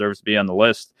think he deserves to be on the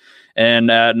list.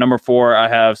 And at number 4, I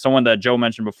have someone that Joe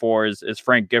mentioned before is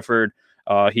Frank Gifford.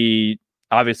 He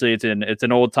obviously it's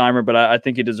an old timer, but I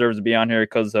think he deserves to be on here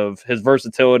because of his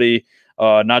versatility.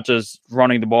 Not just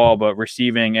running the ball, but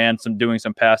receiving and doing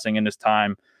some passing in his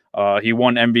time. He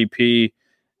won MVP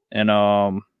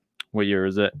in what year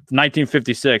is it?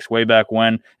 1956, way back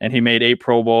when, and he made 8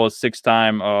 Pro Bowls,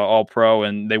 6-time All Pro,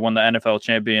 and they won the NFL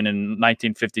champion in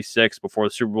 1956 before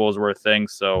the Super Bowls were a thing.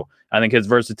 So I think his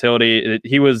versatility,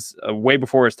 he was way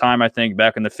before his time. I think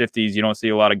back in the 50s, you don't see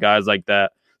a lot of guys like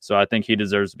that. So I think he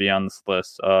deserves to be on this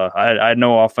list. I had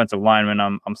no offensive lineman.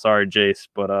 I'm sorry, Jace,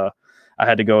 but I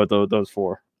had to go with those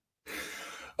 4.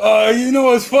 You know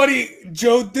what's funny?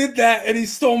 Joe did that, and he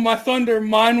stole my thunder.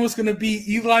 Mine was going to be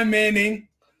Eli Manning,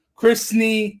 Chris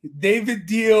Snee, David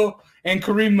Deal, and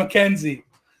Kareem McKenzie.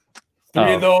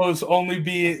 Three of those only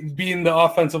being the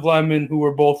offensive linemen who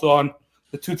were both on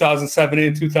the 2007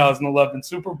 and 2011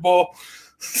 Super Bowl.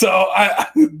 So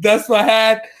that's what I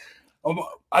had.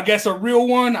 I guess a real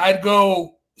one, I'd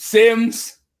go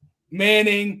Sims,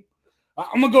 Manning.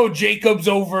 I'm going to go Jacobs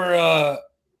over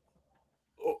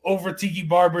Tiki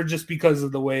Barber just because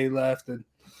of the way he left.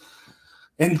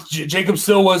 And Jacobs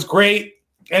still was great.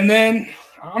 And then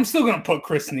I'm still going to put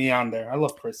Chris Snee on there. I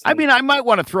love Chris Snee. I mean, I might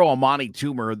want to throw Amani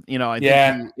Toomer. I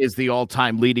think he is the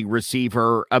all-time leading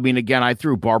receiver. I mean, again, I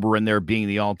threw Barber in there being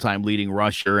the all-time leading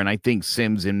rusher, and I think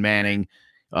Sims and Manning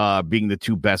being the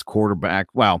two best quarterback.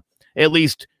 Well, at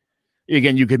least,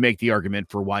 again, you could make the argument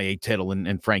for Y.A. Tittle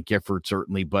and Frank Gifford,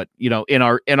 certainly. But, in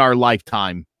our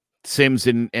lifetime, Sims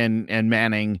and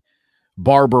Manning,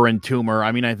 Barber and Toomer,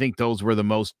 I mean, I think those were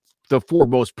the four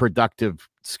most productive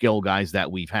skill guys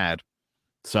that we've had.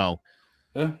 So,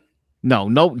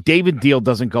 no, David Deal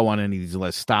doesn't go on any of these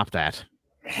lists. Stop that.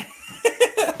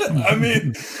 I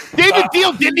mean, David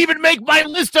Deal didn't even make my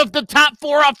list of the top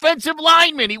 4 offensive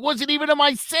linemen. He wasn't even in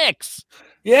my 6.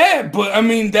 Yeah, but I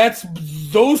mean,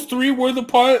 those 3 were the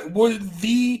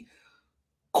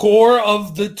core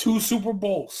of the 2 Super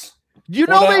Bowls. They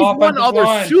won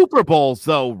other Super Bowls,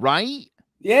 though, right?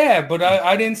 Yeah, but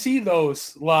I didn't see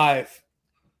those live.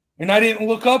 And I didn't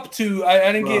look up to.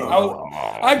 I didn't get.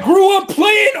 I grew up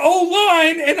playing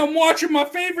O-line, and I'm watching my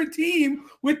favorite team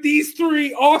with these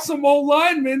 3 awesome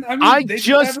O-linemen. I mean,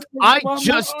 I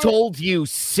just told you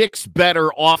 6 better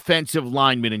offensive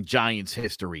linemen in Giants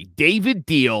history. David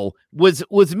Deal was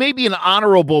maybe an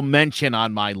honorable mention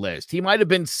on my list. He might have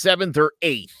been 7th or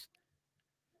 8th.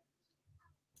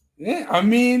 Yeah, I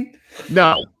mean,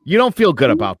 no, you don't feel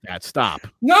good about that. Stop.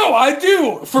 No, I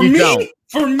do. For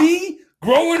me.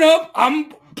 Growing up,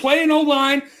 I'm playing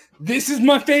O-line. This is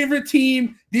my favorite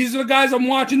team. These are the guys I'm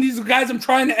watching. These are the guys I'm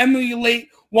trying to emulate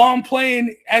while I'm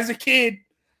playing as a kid.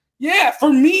 Yeah,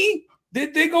 for me,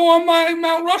 they go on my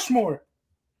Mount Rushmore.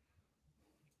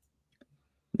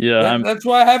 Yeah. That's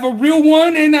why I have a real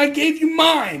one, and I gave you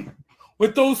mine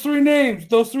with those 3 names,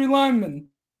 those 3 linemen.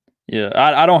 Yeah,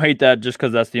 I don't hate that just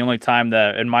because that's the only time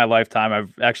that in my lifetime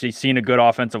I've actually seen a good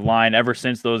offensive line. Ever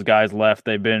since those guys left,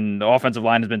 the offensive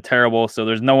line has been terrible, so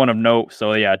there's no one of note.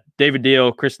 So, yeah, David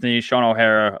Deal, Chris Snee, Sean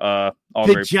O'Hara, all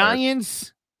the great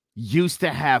Giants used to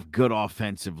have good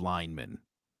offensive linemen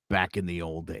back in the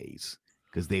old days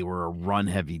because they were a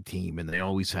run-heavy team, and they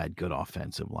always had good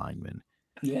offensive linemen.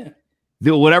 Yeah.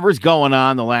 Whatever's going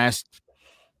on the last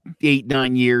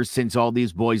 8-9 years since all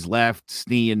these boys left,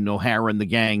 Snee and O'Hara and the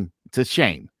gang, it's a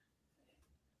shame.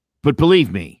 But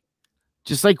believe me,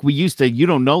 just like we used to, you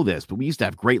don't know this, but we used to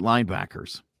have great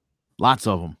linebackers. Lots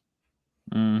of them.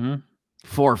 Mm-hmm.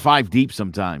 4 or 5 deep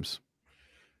sometimes.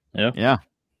 Yeah. Yeah.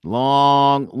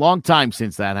 Long time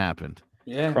since that happened.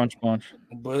 Yeah. Crunch bunch.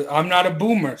 But I'm not a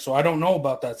boomer, so I don't know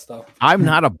about that stuff. I'm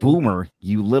not a boomer,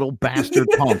 you little bastard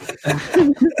punk.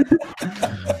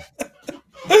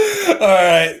 All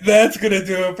right, that's going to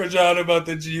do it for John About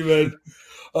the G-Men.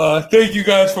 Thank you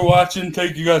guys for watching.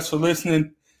 Thank you guys for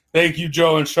listening. Thank you,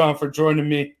 Joe and Sean, for joining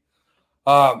me.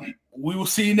 We will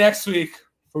see you next week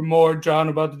for more John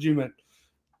About the G-Men.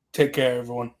 Take care,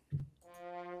 everyone.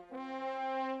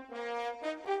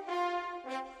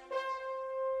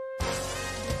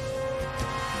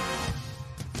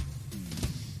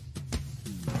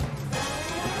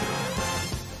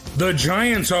 The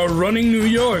Giants are running New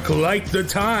York like the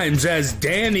Times as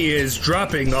Danny is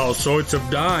dropping all sorts of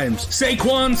dimes.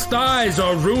 Saquon's thighs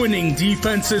are ruining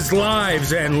defenses'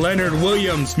 lives and Leonard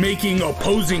Williams making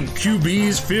opposing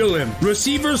QBs feel him.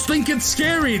 Receivers think it's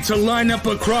scary to line up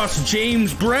across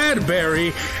James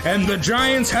Bradbury, and the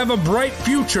Giants have a bright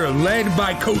future led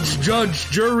by Coach Judge,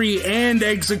 Jury, and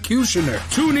Executioner.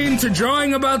 Tune in to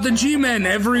Drawing About the G-Men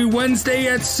every Wednesday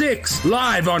at 6,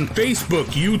 live on Facebook,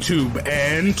 YouTube,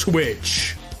 and Twitch.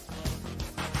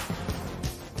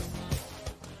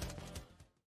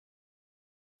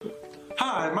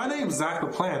 Hi, my name is Zach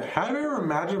LaPlante. Have you ever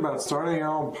imagined about starting your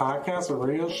own podcast or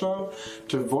radio show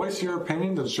to voice your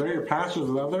opinions and share your passions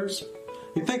with others?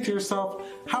 You think to yourself,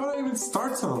 how would I even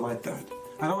start something like that?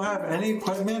 I don't have any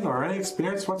equipment or any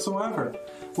experience whatsoever.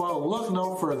 Well, look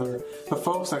no further. The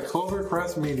folks at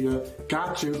Clovercrest Media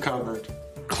got you covered.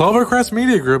 Clovercrest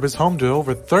Media Group is home to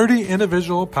over 30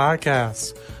 individual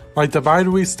podcasts. like Divide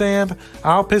We Stand,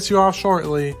 I'll Piss You Off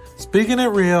Shortly, Speaking It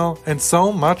Real, and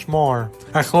so much more.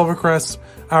 At Clovercrest,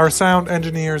 our sound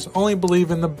engineers only believe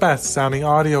in the best sounding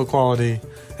audio quality,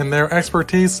 and their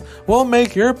expertise will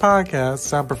make your podcast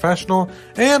sound professional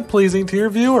and pleasing to your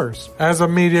viewers. As a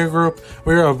media group,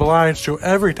 we are obliged to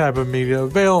every type of media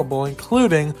available,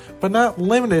 including, but not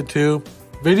limited to,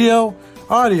 video,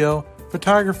 audio,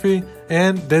 photography,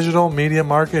 and digital media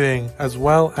marketing, as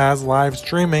well as live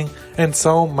streaming, and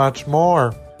so much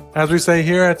more. As we say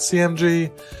here at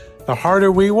CMG, the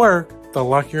harder we work, the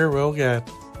luckier we'll get.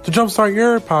 To jumpstart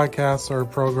your podcast or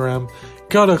program,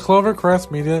 go to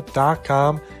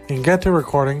clovercrestmedia.com and get to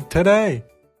recording today.